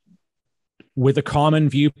with a common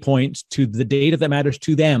viewpoint to the data that matters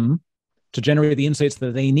to them to generate the insights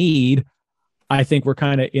that they need, I think we're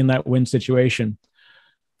kind of in that win situation.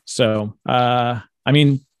 So, I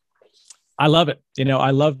love it.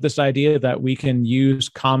 I love this idea that we can use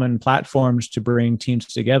common platforms to bring teams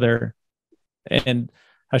together. And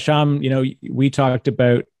Hasham, we talked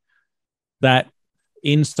about that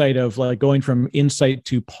insight of, like, going from insight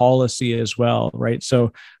to policy as well, right?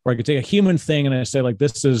 So where I could take a human thing and I say, like,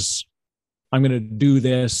 this is I'm going to do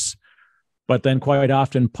this. But then quite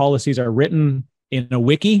often policies are written in a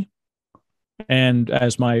wiki. And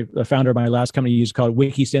as the founder of my last company used to call it,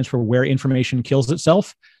 wiki stands for where information kills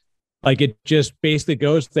itself. Like it just basically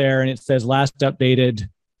goes there and it says last updated,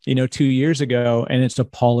 2 years ago, and it's a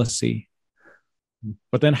policy.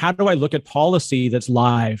 But then how do I look at policy that's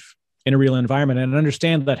live in a real environment and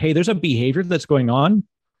understand that, hey, there's a behavior that's going on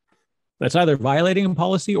that's either violating a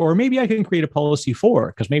policy, or maybe I can create a policy for,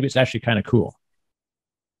 because maybe it's actually kind of cool.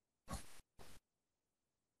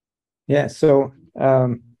 Yeah. So,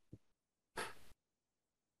 and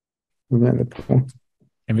we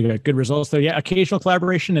got good results there. Yeah, occasional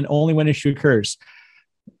collaboration and only when issue occurs.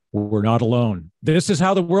 We're not alone. This is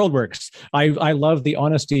how the world works. I love the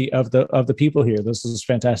honesty of the people here. This is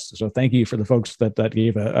fantastic. So thank you for the folks that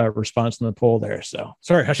gave a response in the poll there. So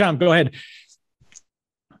sorry, Hasham, go ahead.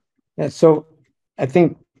 Yeah. So I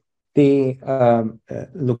think the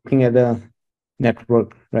looking at the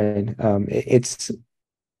network, right? It's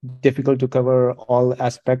difficult to cover all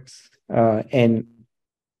aspects, and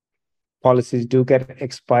policies do get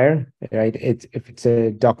expire, right? If it's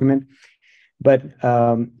a document. But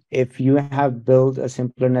if you have built a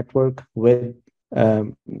simpler network with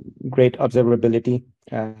great observability,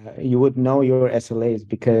 you would know your SLAs,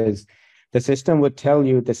 because the system would tell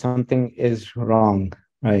you that something is wrong,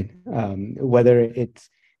 right? Whether it's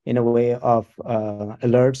in a way of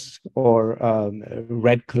alerts or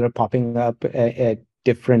red color popping up at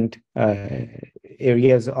different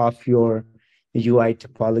areas of your UI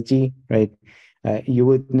topology, right? You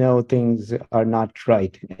would know things are not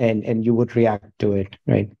right, and you would react to it,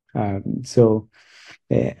 right? So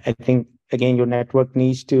I think, again, your network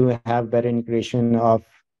needs to have better integration of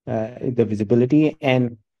the visibility,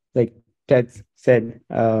 and like Ted said,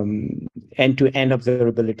 end-to-end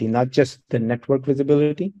observability, not just the network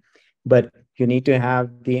visibility, but you need to have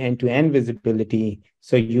the end-to-end visibility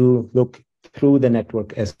so you look through the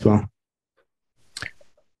network as well.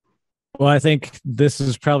 Well, I think this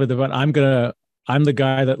is probably the one I'm the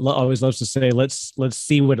guy that always loves to say, let's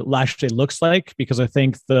see what it actually looks like, because I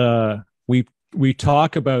think we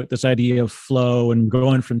talk about this idea of flow and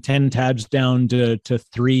going from 10 tabs down to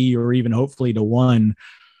 3, or even hopefully to 1.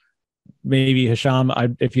 Maybe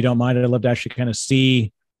Hasham, if you don't mind, I'd love to actually kind of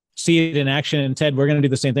see it in action. And Ted, we're going to do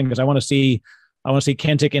the same thing, because I want to see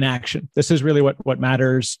Kentik in action. This is really what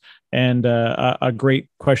matters. And a great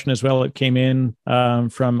question as well. It came in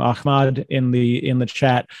from Ahmad in the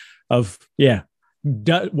chat of,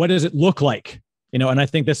 what does it look like? And I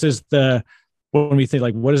think this is when we think,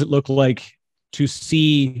 like, what does it look like to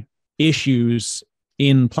see issues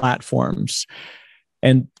in platforms?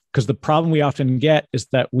 And because the problem we often get is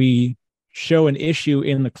that we show an issue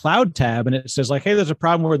in the cloud tab and it says, like, hey, there's a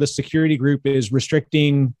problem where the security group is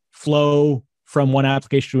restricting flow from one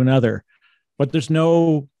application to another. But there's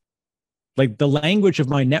no, like, the language of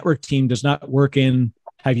my network team does not work in,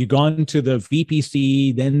 have you gone to the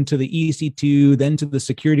VPC, then to the EC2, then to the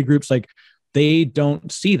security groups? Like, they don't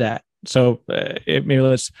see that. So maybe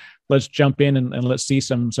let's jump in and let's see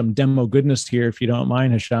some demo goodness here, if you don't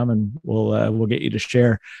mind, Hasham, and we'll get you to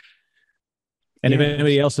share. And if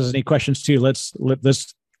anybody else has any questions too,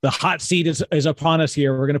 the hot seat is upon us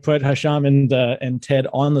here. We're going to put Hasham and Ted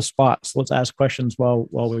on the spot. So let's ask questions while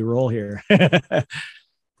we roll here.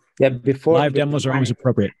 Live demos are always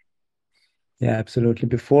appropriate. Yeah, absolutely.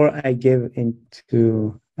 Before I give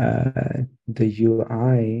into the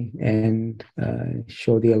UI and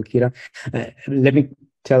show the Alkira, let me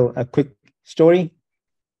tell a quick story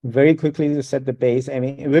very quickly to set the base. I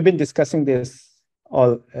mean, we've been discussing this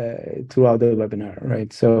all throughout the webinar,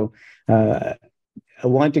 right? So I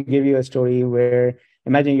want to give you a story where,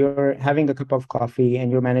 imagine you're having a cup of coffee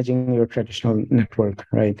and you're managing your traditional network,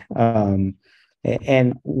 right?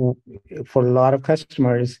 And for a lot of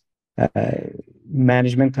customers,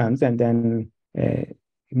 management comes and then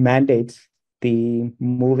mandates the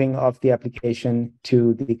moving of the application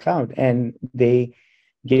to the cloud, and they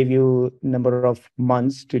give you a number of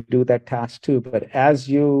months to do that task too. But as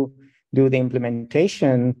you do the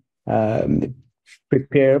implementation,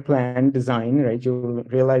 prepare, plan, design, right, you'll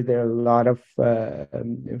realize there are a lot of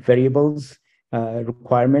variables,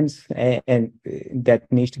 requirements, and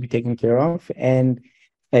that needs to be taken care of. And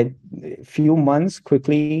a few months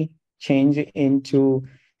quickly change into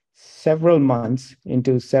several months,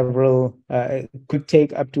 into several, could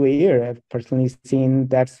take up to a year. I've personally seen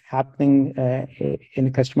that's happening in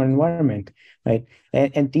a customer environment, right?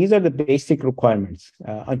 And these are the basic requirements.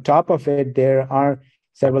 On top of it, there are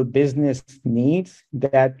several business needs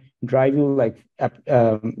that drive you, like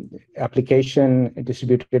application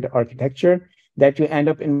distributed architecture that you end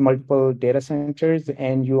up in multiple data centers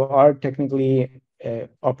and you are technically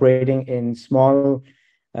operating in small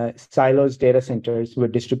silos data centers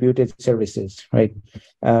with distributed services, right?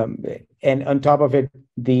 Um, and on top of it,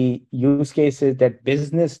 the use cases that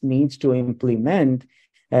business needs to implement,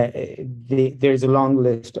 there's a long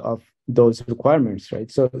list of those requirements, right?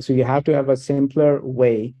 So you have to have a simpler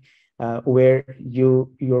way where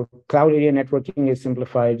your cloud area networking is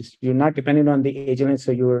simplified. You're not dependent on the agent,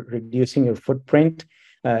 so you're reducing your footprint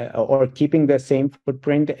or keeping the same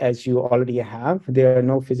footprint as you already have. There are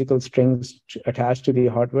no physical strings attached to the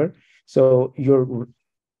hardware. So your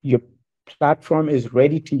platform is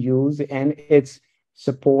ready to use and it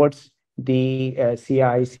supports the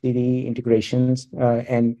CI/CD integrations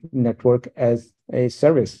and network as a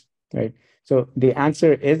service, right? So the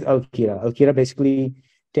answer is Alkira. Alkira basically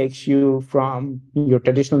takes you from your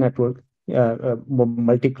traditional network,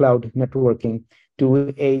 multi-cloud networking,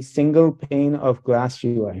 to a single pane of glass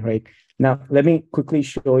UI, right? Now, let me quickly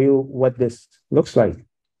show you what this looks like,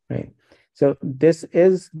 right? So this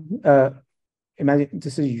is, imagine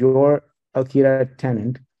this is your Alkira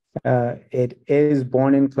tenant. It is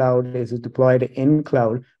born in cloud, it is deployed in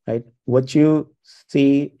cloud, right? What you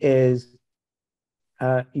see is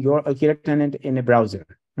your Alkira tenant in a browser,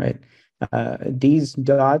 right? These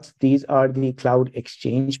dots, these are the cloud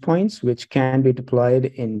exchange points, which can be deployed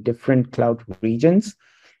in different cloud regions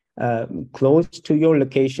close to your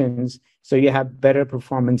locations, so you have better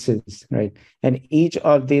performances, right? And each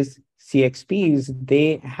of these CXPs,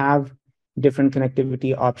 they have different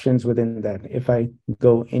connectivity options within that. If I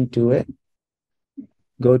go into it,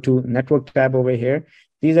 go to network tab over here,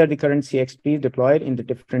 these are the current CXPs deployed in the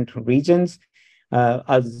different regions.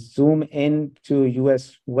 I'll zoom in to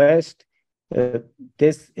US West.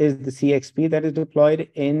 This is the CXP that is deployed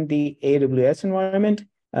in the AWS environment.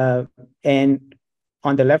 And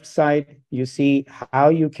on the left side, you see how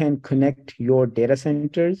you can connect your data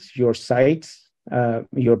centers, your sites,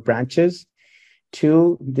 your branches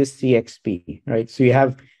to this CXP, right? So you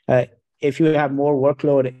have, if you have more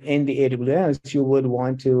workload in the AWS, you would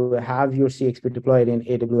want to have your CXP deployed in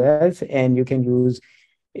AWS, and you can use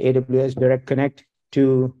AWS Direct Connect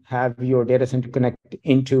to have your data center connect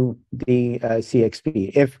into the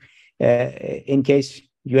CXP. If in case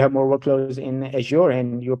you have more workloads in Azure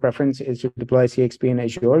and your preference is to deploy CXP in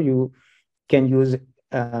Azure, you can use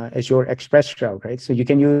Azure Express Route, right? So you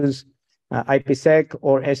can use IPsec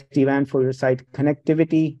or SD-WAN for your site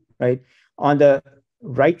connectivity, right? On the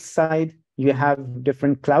right side, you have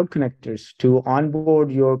different cloud connectors to onboard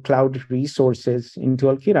your cloud resources into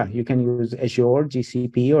Alkira. You can use Azure,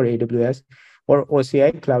 GCP, or AWS, or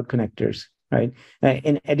OCI cloud connectors, right?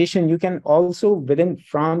 In addition, you can also,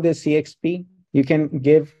 from the CXP, you can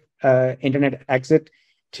give internet exit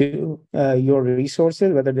to your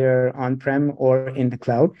resources, whether they're on-prem or in the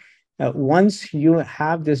cloud. Once you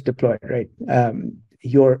have this deployed, right,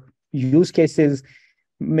 your use cases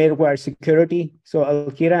may require security. So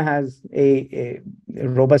Alkira has a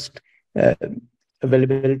robust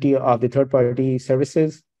availability of the third-party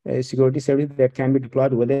services, security service that can be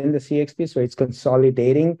deployed within the CXP. So it's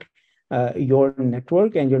consolidating your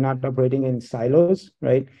network and you're not operating in silos,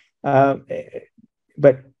 right?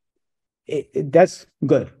 But that's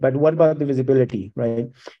good. But what about the visibility, right?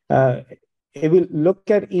 If we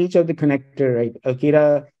look at each of the connector, right,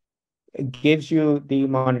 Alkira gives you the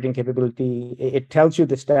monitoring capability. It tells you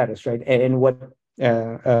the status, right? And what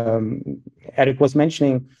Eric was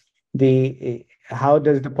mentioning, how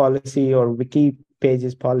does the policy or wiki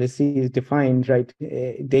pages policy is defined, right?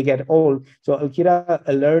 They get old. So Alkira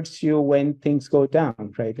alerts you when things go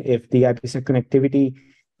down, right? If the IPsec connectivity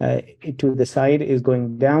to the side is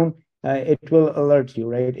going down, it will alert you,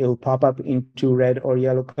 right? It'll pop up into red or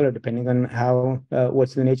yellow color, depending on how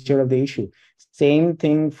what's the nature of the issue. Same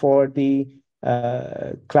thing for the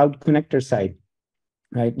cloud connector side,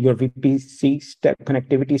 right? Your VPC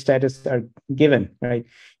connectivity status are given, right?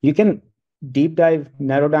 You can deep dive,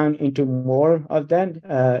 narrow down into more of that.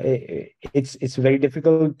 It's very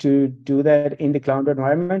difficult to do that in the cloud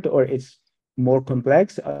environment, or it's more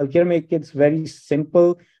complex. Alkira make it very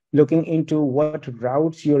simple, looking into what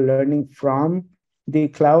routes you're learning from the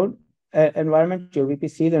cloud environment, your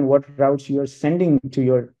VPCs, and what routes you're sending to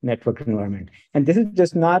your network environment. And this is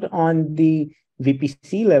just not on the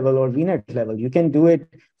VPC level or VNet level. You can do it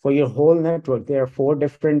for your whole network. There are 4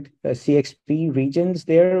 different CXP regions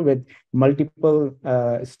there with multiple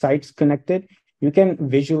sites connected. You can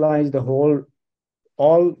visualize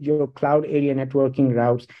all your cloud area networking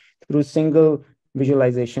routes through single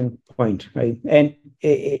visualization point, right? And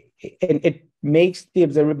it makes the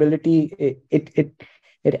observability,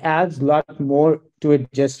 it adds a lot more to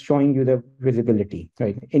it just showing you the visibility,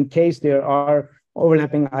 right? In case there are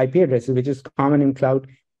overlapping IP addresses, which is common in cloud,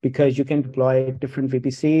 because you can deploy different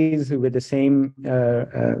VPCs with the same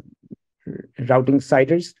routing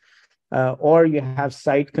CIDRs, or you have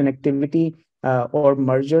site connectivity or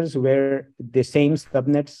mergers where the same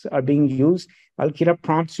subnets are being used. Alkira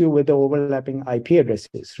prompts you with the overlapping IP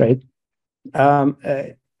addresses, right?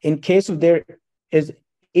 In case of there is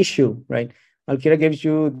issue, right? Alkira gives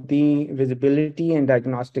you the visibility and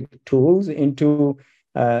diagnostic tools into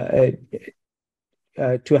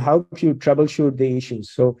to help you troubleshoot the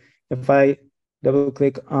issues. So if I double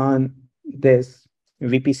click on this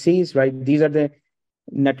VPCs, right? These are the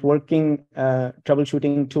networking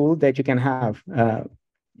troubleshooting tool that you can have.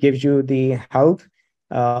 Gives you the health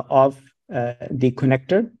of the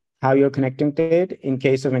connector, how you're connecting to it in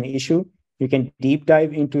case of an issue. You can deep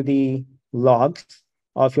dive into the logs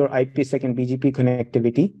of your IPsec and BGP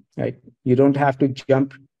connectivity, right? You don't have to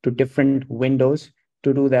jump to different windows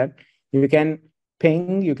to do that. You can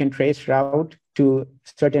ping, you can trace route to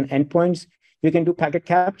certain endpoints. You can do packet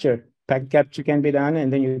capture. Packet capture can be done,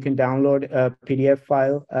 and then you can download a PDF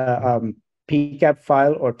file, PCAP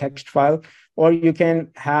file or text file, or you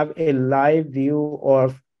can have a live view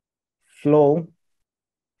or flow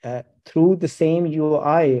through the same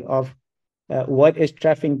UI of what is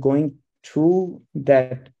traffic going through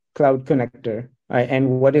that cloud connector and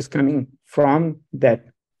what is coming from that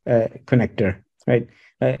connector, right?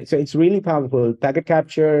 So it's really powerful. Packet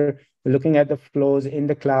capture, looking at the flows in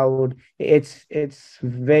the cloud, it's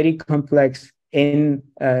very complex in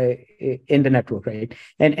the network, right?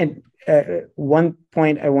 And one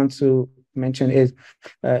point I want to mention is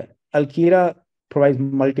Alkira provides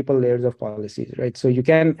multiple layers of policies, right? So you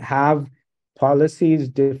can have policies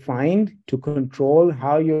defined to control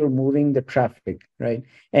how you're moving the traffic, right?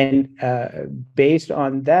 And based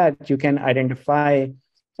on that, you can identify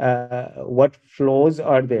what flows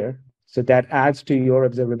are there. So that adds to your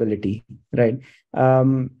observability, right?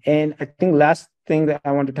 And I think last thing that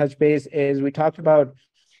I want to touch base is we talked about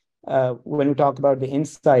when we talk about the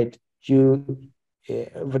insight,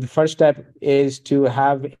 the first step is to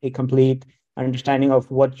have a complete understanding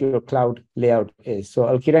of what your cloud layout is. So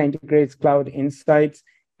Alkira integrates cloud insights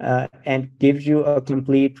and gives you a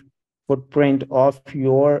complete footprint of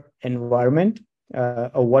your environment,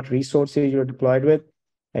 or what resources you're deployed with.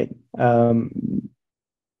 Right?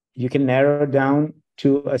 You can narrow down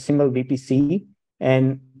to a single VPC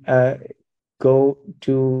and go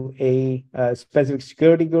to a specific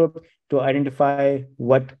security group to identify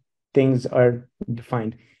what things are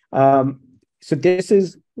defined. So this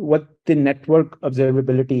is what the network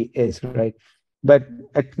observability is, right? But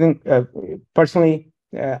I think personally,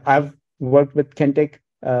 I've worked with Kentik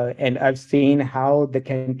and I've seen how the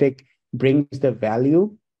Kentik brings the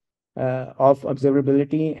value of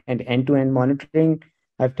observability and end-to-end monitoring.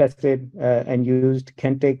 I've tested and used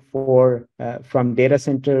Kentik for from data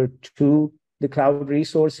center to the cloud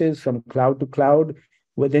resources, from cloud to cloud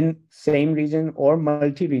within same region or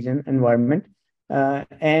multi-region environment,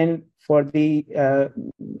 and for the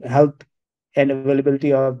health and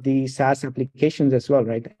availability of the SaaS applications as well,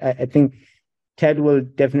 right? I think Ted will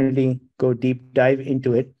definitely go deep dive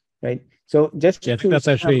into it, right? So just I think that's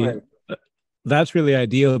actually that's really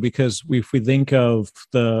ideal, because if we think of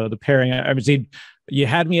the pairing, I would say you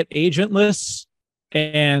had me at agentless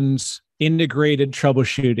and integrated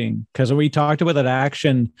troubleshooting, because when we talked about that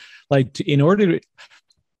action, like in order to,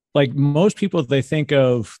 like most people, they think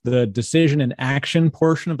of the decision and action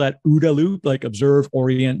portion of that OODA loop, like observe,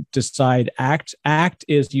 orient, decide, act. Act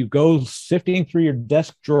is you go sifting through your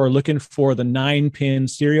desk drawer looking for the 9-pin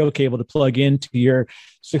serial cable to plug into your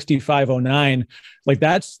 6509. Like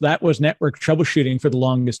that was network troubleshooting for the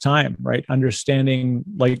longest time, right? Understanding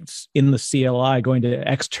like in the CLI, going to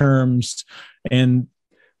X terms, and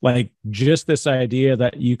like just this idea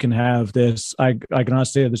that you can have this. I can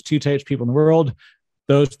honestly say there's two types of people in the world: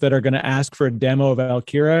 those that are going to ask for a demo of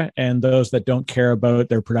Alkira and those that don't care about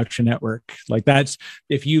their production network. Like that's,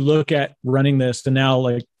 if you look at running this, and now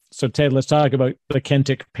like, so Ted, let's talk about the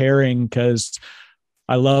Kentik pairing, because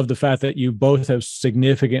I love the fact that you both have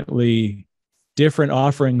significantly different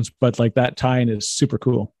offerings, but like that tie-in is super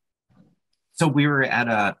cool. So we were at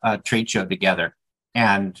a trade show together,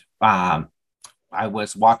 and I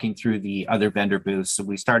was walking through the other vendor booths. So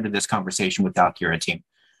we started this conversation with the Alkira team.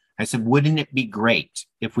 I said, wouldn't it be great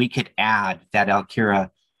if we could add that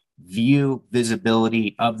Alkira view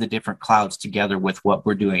visibility of the different clouds together with what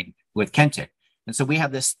we're doing with Kentik? And so we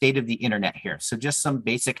have this state of the internet here. So just some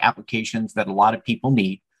basic applications that a lot of people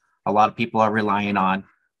need, a lot of people are relying on,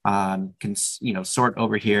 can, you know, sort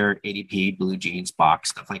over here, ADP, Blue Jeans, Box,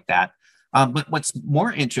 stuff like that. But what's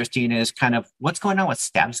more interesting is kind of what's going on with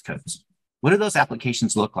status codes. What do those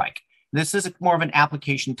applications look like? This is more of an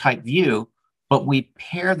application type view, but we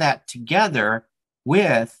pair that together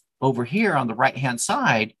with over here on the right-hand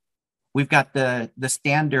side, we've got the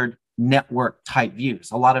standard network type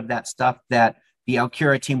views. A lot of that stuff that the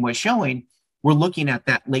Alkira team was showing, we're looking at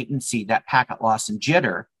that latency, that packet loss and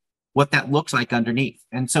jitter, what that looks like underneath.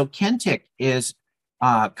 And so Kentik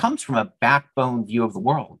comes from a backbone view of the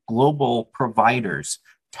world. Global providers,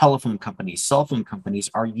 telephone companies, cell phone companies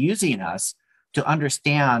are using us to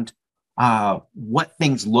understand what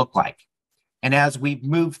things look like. And as we've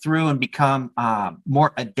moved through and become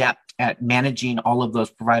more adept at managing all of those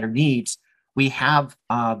provider needs, we have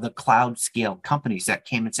the cloud scale companies that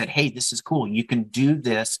came and said, hey, this is cool. You can do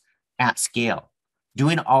this at scale.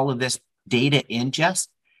 Doing all of this data ingest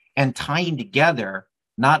and tying together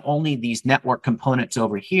not only these network components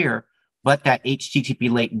over here, but that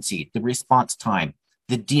HTTP latency, the response time,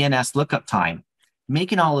 the DNS lookup time,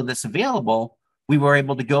 making all of this available, we were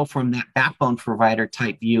able to go from that backbone provider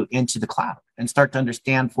type view into the cloud and start to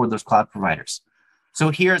understand for those cloud providers. So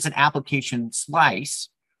here's an application slice.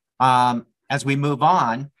 As we move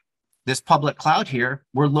on, this public cloud here,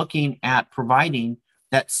 we're looking at providing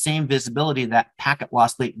that same visibility, that packet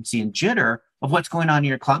loss, latency, and jitter of what's going on in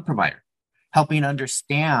your cloud provider, helping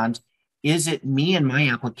understand, is it me and my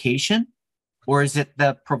application, or is it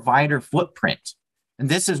the provider footprint? And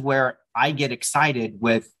this is where I get excited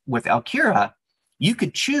with Alkira. You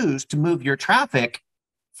could choose to move your traffic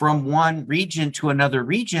from one region to another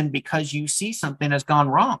region because you see something has gone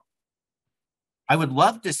wrong. I would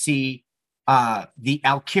love to see the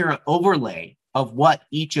Alkira overlay of what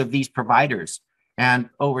each of these providers, and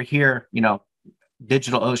over here,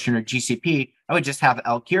 DigitalOcean or GCP, I would just have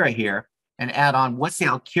Alkira here and add on what's the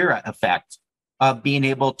Alkira effect of being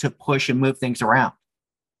able to push and move things around.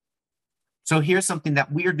 So here's something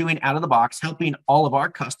that we are doing out of the box, helping all of our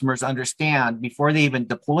customers understand before they even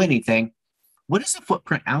deploy anything, what does the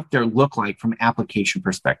footprint out there look like from an application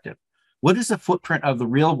perspective? What does the footprint of the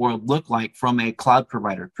real world look like from a cloud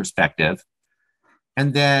provider perspective?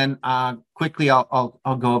 And then quickly,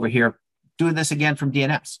 I'll go over here, doing this again from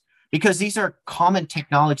DNS, because these are common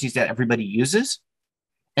technologies that everybody uses.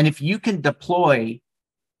 And if you can deploy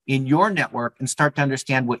in your network and start to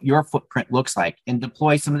understand what your footprint looks like and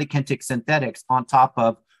deploy some of the Kentik synthetics on top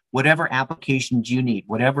of whatever applications you need,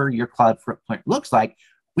 whatever your cloud footprint looks like,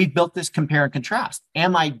 we built this compare and contrast.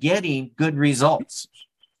 Am I getting good results?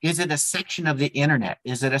 Is it a section of the internet?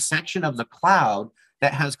 Is it a section of the cloud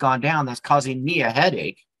that has gone down that's causing me a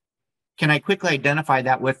headache? Can I quickly identify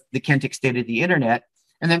that with the Kentik state of the internet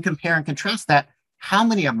and then compare and contrast that? How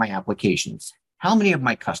many of my applications, how many of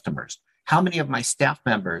my customers, how many of my staff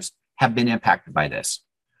members have been impacted by this?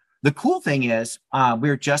 The cool thing is we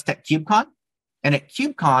were just at KubeCon, and at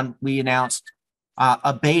KubeCon, we announced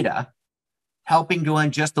a beta helping go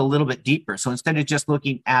in just a little bit deeper. So instead of just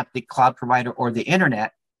looking at the cloud provider or the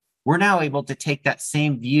internet, we're now able to take that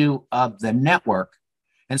same view of the network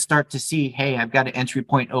and start to see, hey, I've got an entry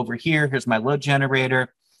point over here. Here's my load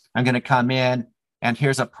generator. I'm going to come in, and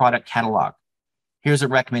here's a product catalog. Here's a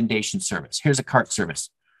recommendation service. Here's a cart service.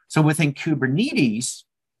 So within Kubernetes,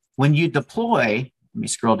 when you deploy, let me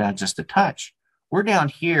scroll down just a touch, we're down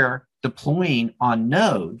here deploying on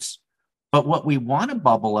nodes, but what we want to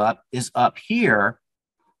bubble up is up here,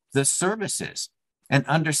 the services, and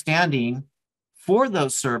understanding for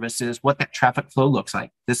those services what that traffic flow looks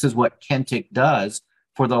like. This is what Kentik does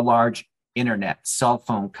for the large internet cell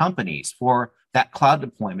phone companies for that cloud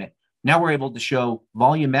deployment. Now we're able to show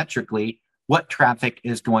volumetrically what traffic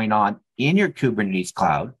is going on in your Kubernetes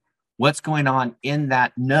cloud, what's going on in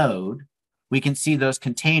that node. We can see those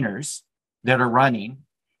containers that are running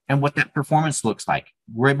and what that performance looks like.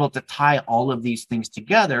 We're able to tie all of these things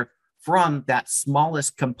together from that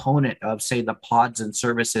smallest component of, say, the pods and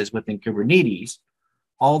services within Kubernetes,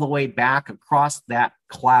 all the way back across that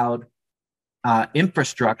cloud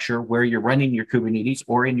infrastructure where you're running your Kubernetes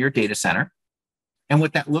or in your data center, and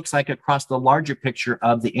what that looks like across the larger picture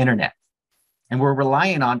of the internet. And we're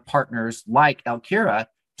relying on partners like Alkira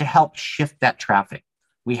to help shift that traffic.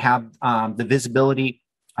 We have the visibility,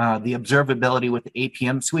 the observability with the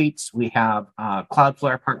APM suites. We have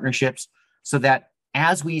Cloudflare partnerships so that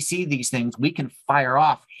as we see these things, we can fire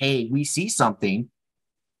off, hey, we see something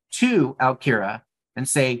to Alkira and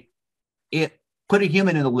say, put a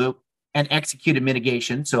human in the loop and execute a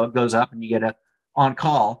mitigation. So it goes up and you get a on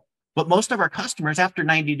call. But most of our customers, after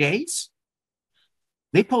 90 days,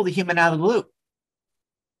 they pull the human out of the loop.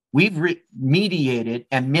 We've mediated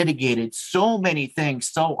and mitigated so many things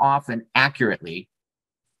so often accurately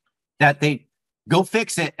that they Go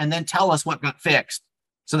fix it and then tell us what got fixed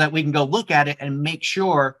so that we can go look at it and make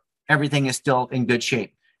sure everything is still in good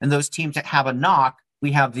shape. And those teams that have a knock,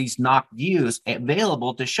 we have these knock views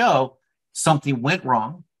available to show something went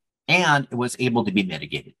wrong and it was able to be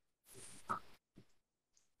mitigated.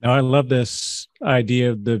 Now, I love this idea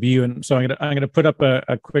of the view, and so I'm gonna put up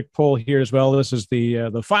a quick poll here as well. This is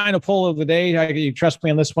the final poll of the day. You trust me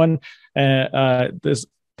on this one, this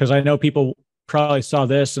because I know people probably saw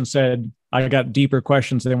this and said, I got deeper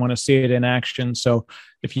questions. They want to see it in action. So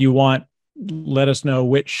if you want, let us know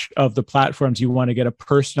which of the platforms you want to get a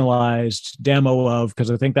personalized demo of, because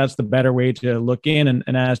I think that's the better way to look in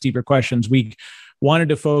and ask deeper questions. We wanted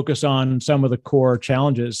to focus on some of the core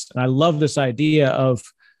challenges. And I love this idea of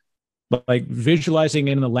like visualizing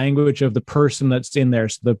in the language of the person that's in there.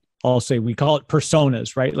 So I'll say we call it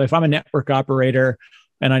personas, right? Like if I'm a network operator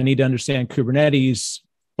and I need to understand Kubernetes,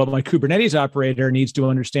 but my Kubernetes operator needs to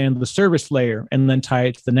understand the service layer and then tie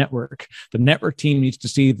it to the network. The network team needs to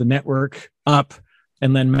see the network up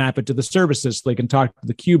and then map it to the services so they can talk to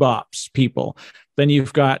the KubeOps people. Then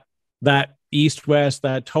you've got that east-west,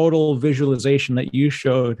 that total visualization that you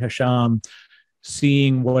showed, Hisham,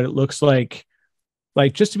 seeing what it looks like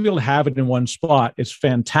just to be able to have it in one spot is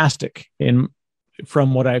fantastic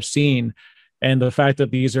from what I've seen. And the fact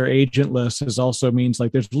that these are agentless is also means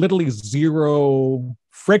like there's literally zero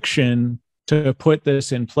friction to put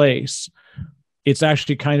this in place. It's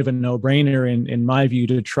actually kind of a no-brainer in my view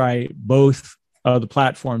to try both of the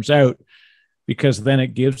platforms out, because then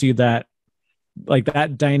it gives you that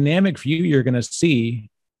dynamic view you're going to see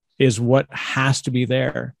is what has to be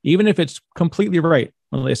there, even if it's completely right.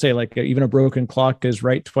 When they say like even a broken clock is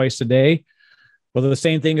right twice a day. Well, the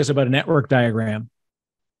same thing is about a network diagram.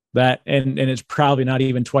 That and it's probably not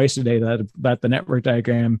even twice a day that the network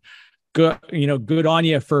diagram. Good on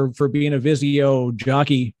you for being a Visio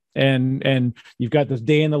jockey. And you've got this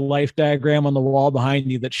day in the life diagram on the wall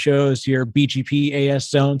behind you that shows your BGP AS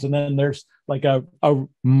zones, and then there's like a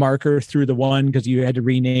marker through the one because you had to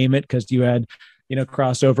rename it because you had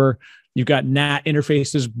crossover. You've got NAT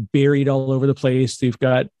interfaces buried all over the place. You've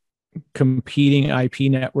got competing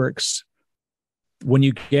IP networks. When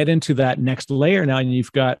you get into that next layer now, and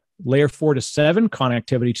you've got layer 4 to 7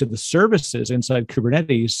 connectivity to the services inside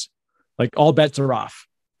Kubernetes, like all bets are off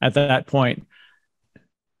at that point.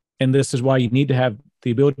 And this is why you need to have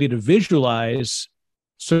the ability to visualize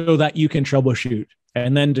so that you can troubleshoot,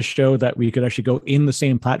 and then to show that we could actually go in the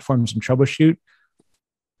same platforms and troubleshoot.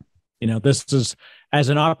 This is, as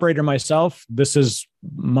an operator myself, this is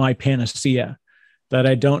my panacea, that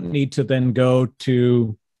I don't need to then go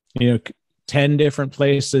to, 10 different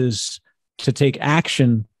places to take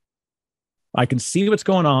action. I can see what's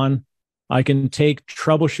going on. I can take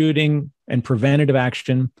troubleshooting and preventative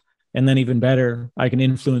action. And then even better, I can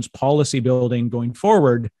influence policy building going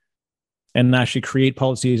forward and actually create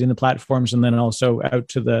policies in the platforms and then also out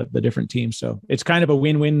to the different teams. So it's kind of a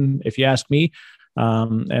win-win if you ask me.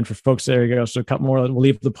 And for folks, there you go. So a couple more, we'll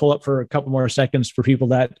leave the pull up for a couple more seconds for people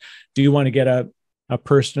that do want to get a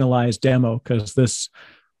personalized demo, because this,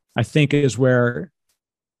 I think, is where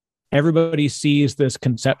everybody sees this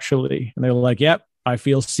conceptually and they're like, yep, I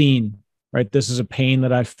feel seen, right? This is a pain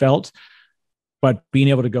that I felt, but being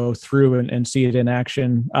able to go through and see it in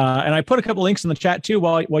action. And I put a couple links in the chat too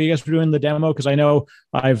while you guys were doing the demo, because I know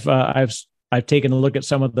I've taken a look at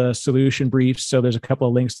some of the solution briefs. So there's a couple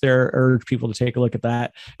of links there. Urge people to take a look at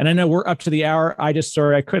that. And I know we're up to the hour. I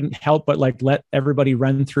couldn't help but let everybody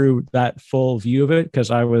run through that full view of it,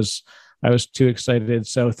 because I was too excited.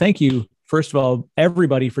 So thank you, first of all,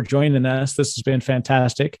 everybody, for joining us. This has been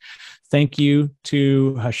fantastic. Thank you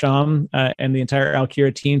to Hisham and the entire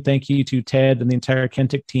Alkira team. Thank you to Ted and the entire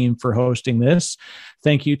Kentik team for hosting this.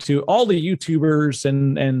 Thank you to all the YouTubers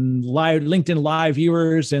and live LinkedIn Live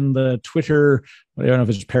viewers and the Twitter, I don't know if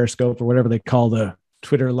it's Periscope or whatever they call the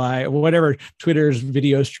Twitter Live, whatever Twitter's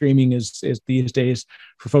video streaming is these days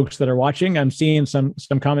for folks that are watching. I'm seeing some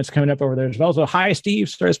comments coming up over there as well. So hi, Steve.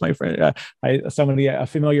 Sorry, my friend. Somebody, a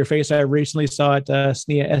familiar face I recently saw at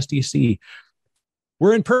SNIA SDC.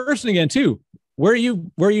 We're in person again too. Where are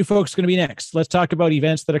you folks going to be next? Let's talk about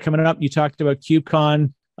events that are coming up. You talked about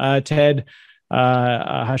KubeCon, Ted,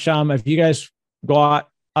 Hisham. Have you guys got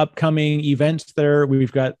upcoming events there?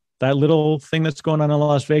 We've got that little thing that's going on in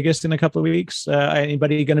Las Vegas in a couple of weeks.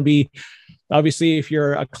 Anybody going to be, obviously, if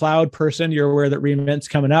you're a cloud person, you're aware that re:Invent's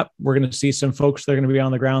coming up. We're going to see some folks that are going to be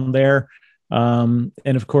on the ground there. And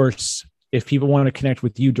of course, if people want to connect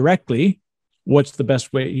with you directly, what's the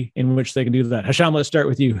best way in which they can do that? Hisham, let's start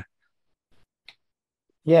with you.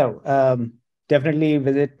 Yeah, definitely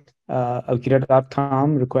visit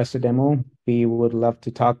alkira.com, request a demo. We would love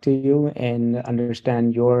to talk to you and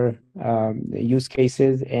understand your use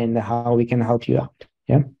cases and how we can help you out.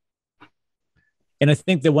 Yeah. And I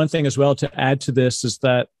think the one thing as well to add to this is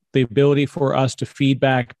that the ability for us to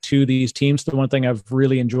feedback to these teams, the one thing I've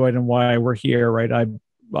really enjoyed and why we're here, right?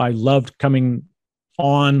 I loved coming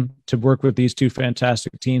on to work with these two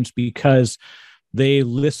fantastic teams because they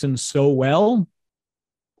listen so well.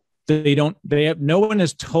 No one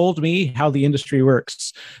has told me how the industry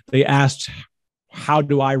works. They asked, how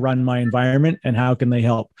do I run my environment and how can they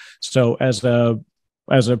help? So as a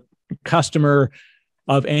customer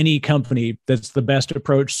of any company, that's the best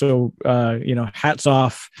approach. So, hats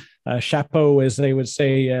off, chapeau, as they would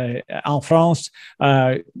say en France,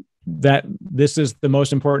 that this is the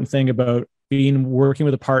most important thing about working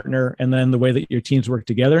with a partner, and then the way that your teams work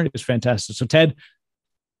together is fantastic. So Ted,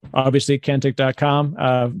 obviously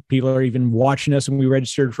Kentik.com. People are even watching us, and we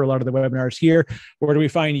registered for a lot of the webinars here. Where do we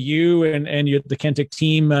find you and the Kentik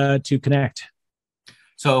team to connect?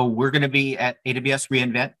 So we're going to be at AWS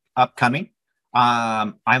reInvent upcoming.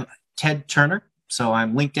 I'm Ted Turner. So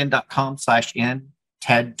I'm linkedin.com/in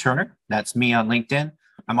Ted Turner. That's me on LinkedIn.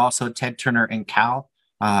 I'm also Ted Turner in Cal.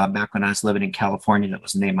 Back when I was living in California, that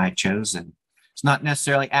was the name I chose. And it's not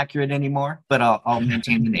necessarily accurate anymore, but I'll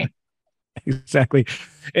maintain the name. Exactly.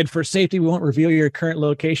 And for safety, we won't reveal your current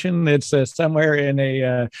location. It's somewhere in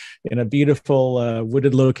a beautiful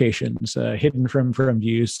wooded locations, hidden from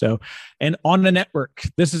view. So, and on the network,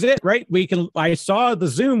 this is it, right? I saw the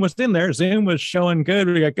Zoom was in there. Zoom was showing good.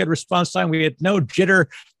 We got good response time. We had no jitter.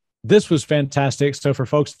 This was fantastic. So for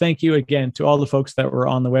folks, thank you again to all the folks that were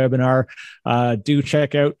on the webinar. Do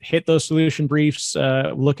check out, hit those solution briefs.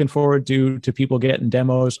 Looking forward to people getting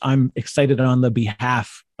demos. I'm excited on the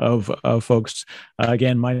behalf of folks.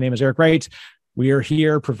 Again, my name is Eric Wright. We are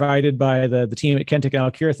here provided by the team at Kentik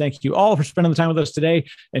and Alkira. Thank you all for spending the time with us today.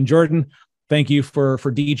 And Jordan, thank you for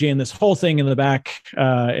DJing this whole thing in the back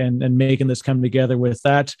and making this come together with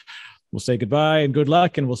that. We'll say goodbye and good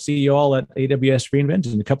luck, and we'll see you all at AWS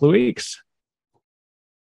reInvent in a couple of weeks.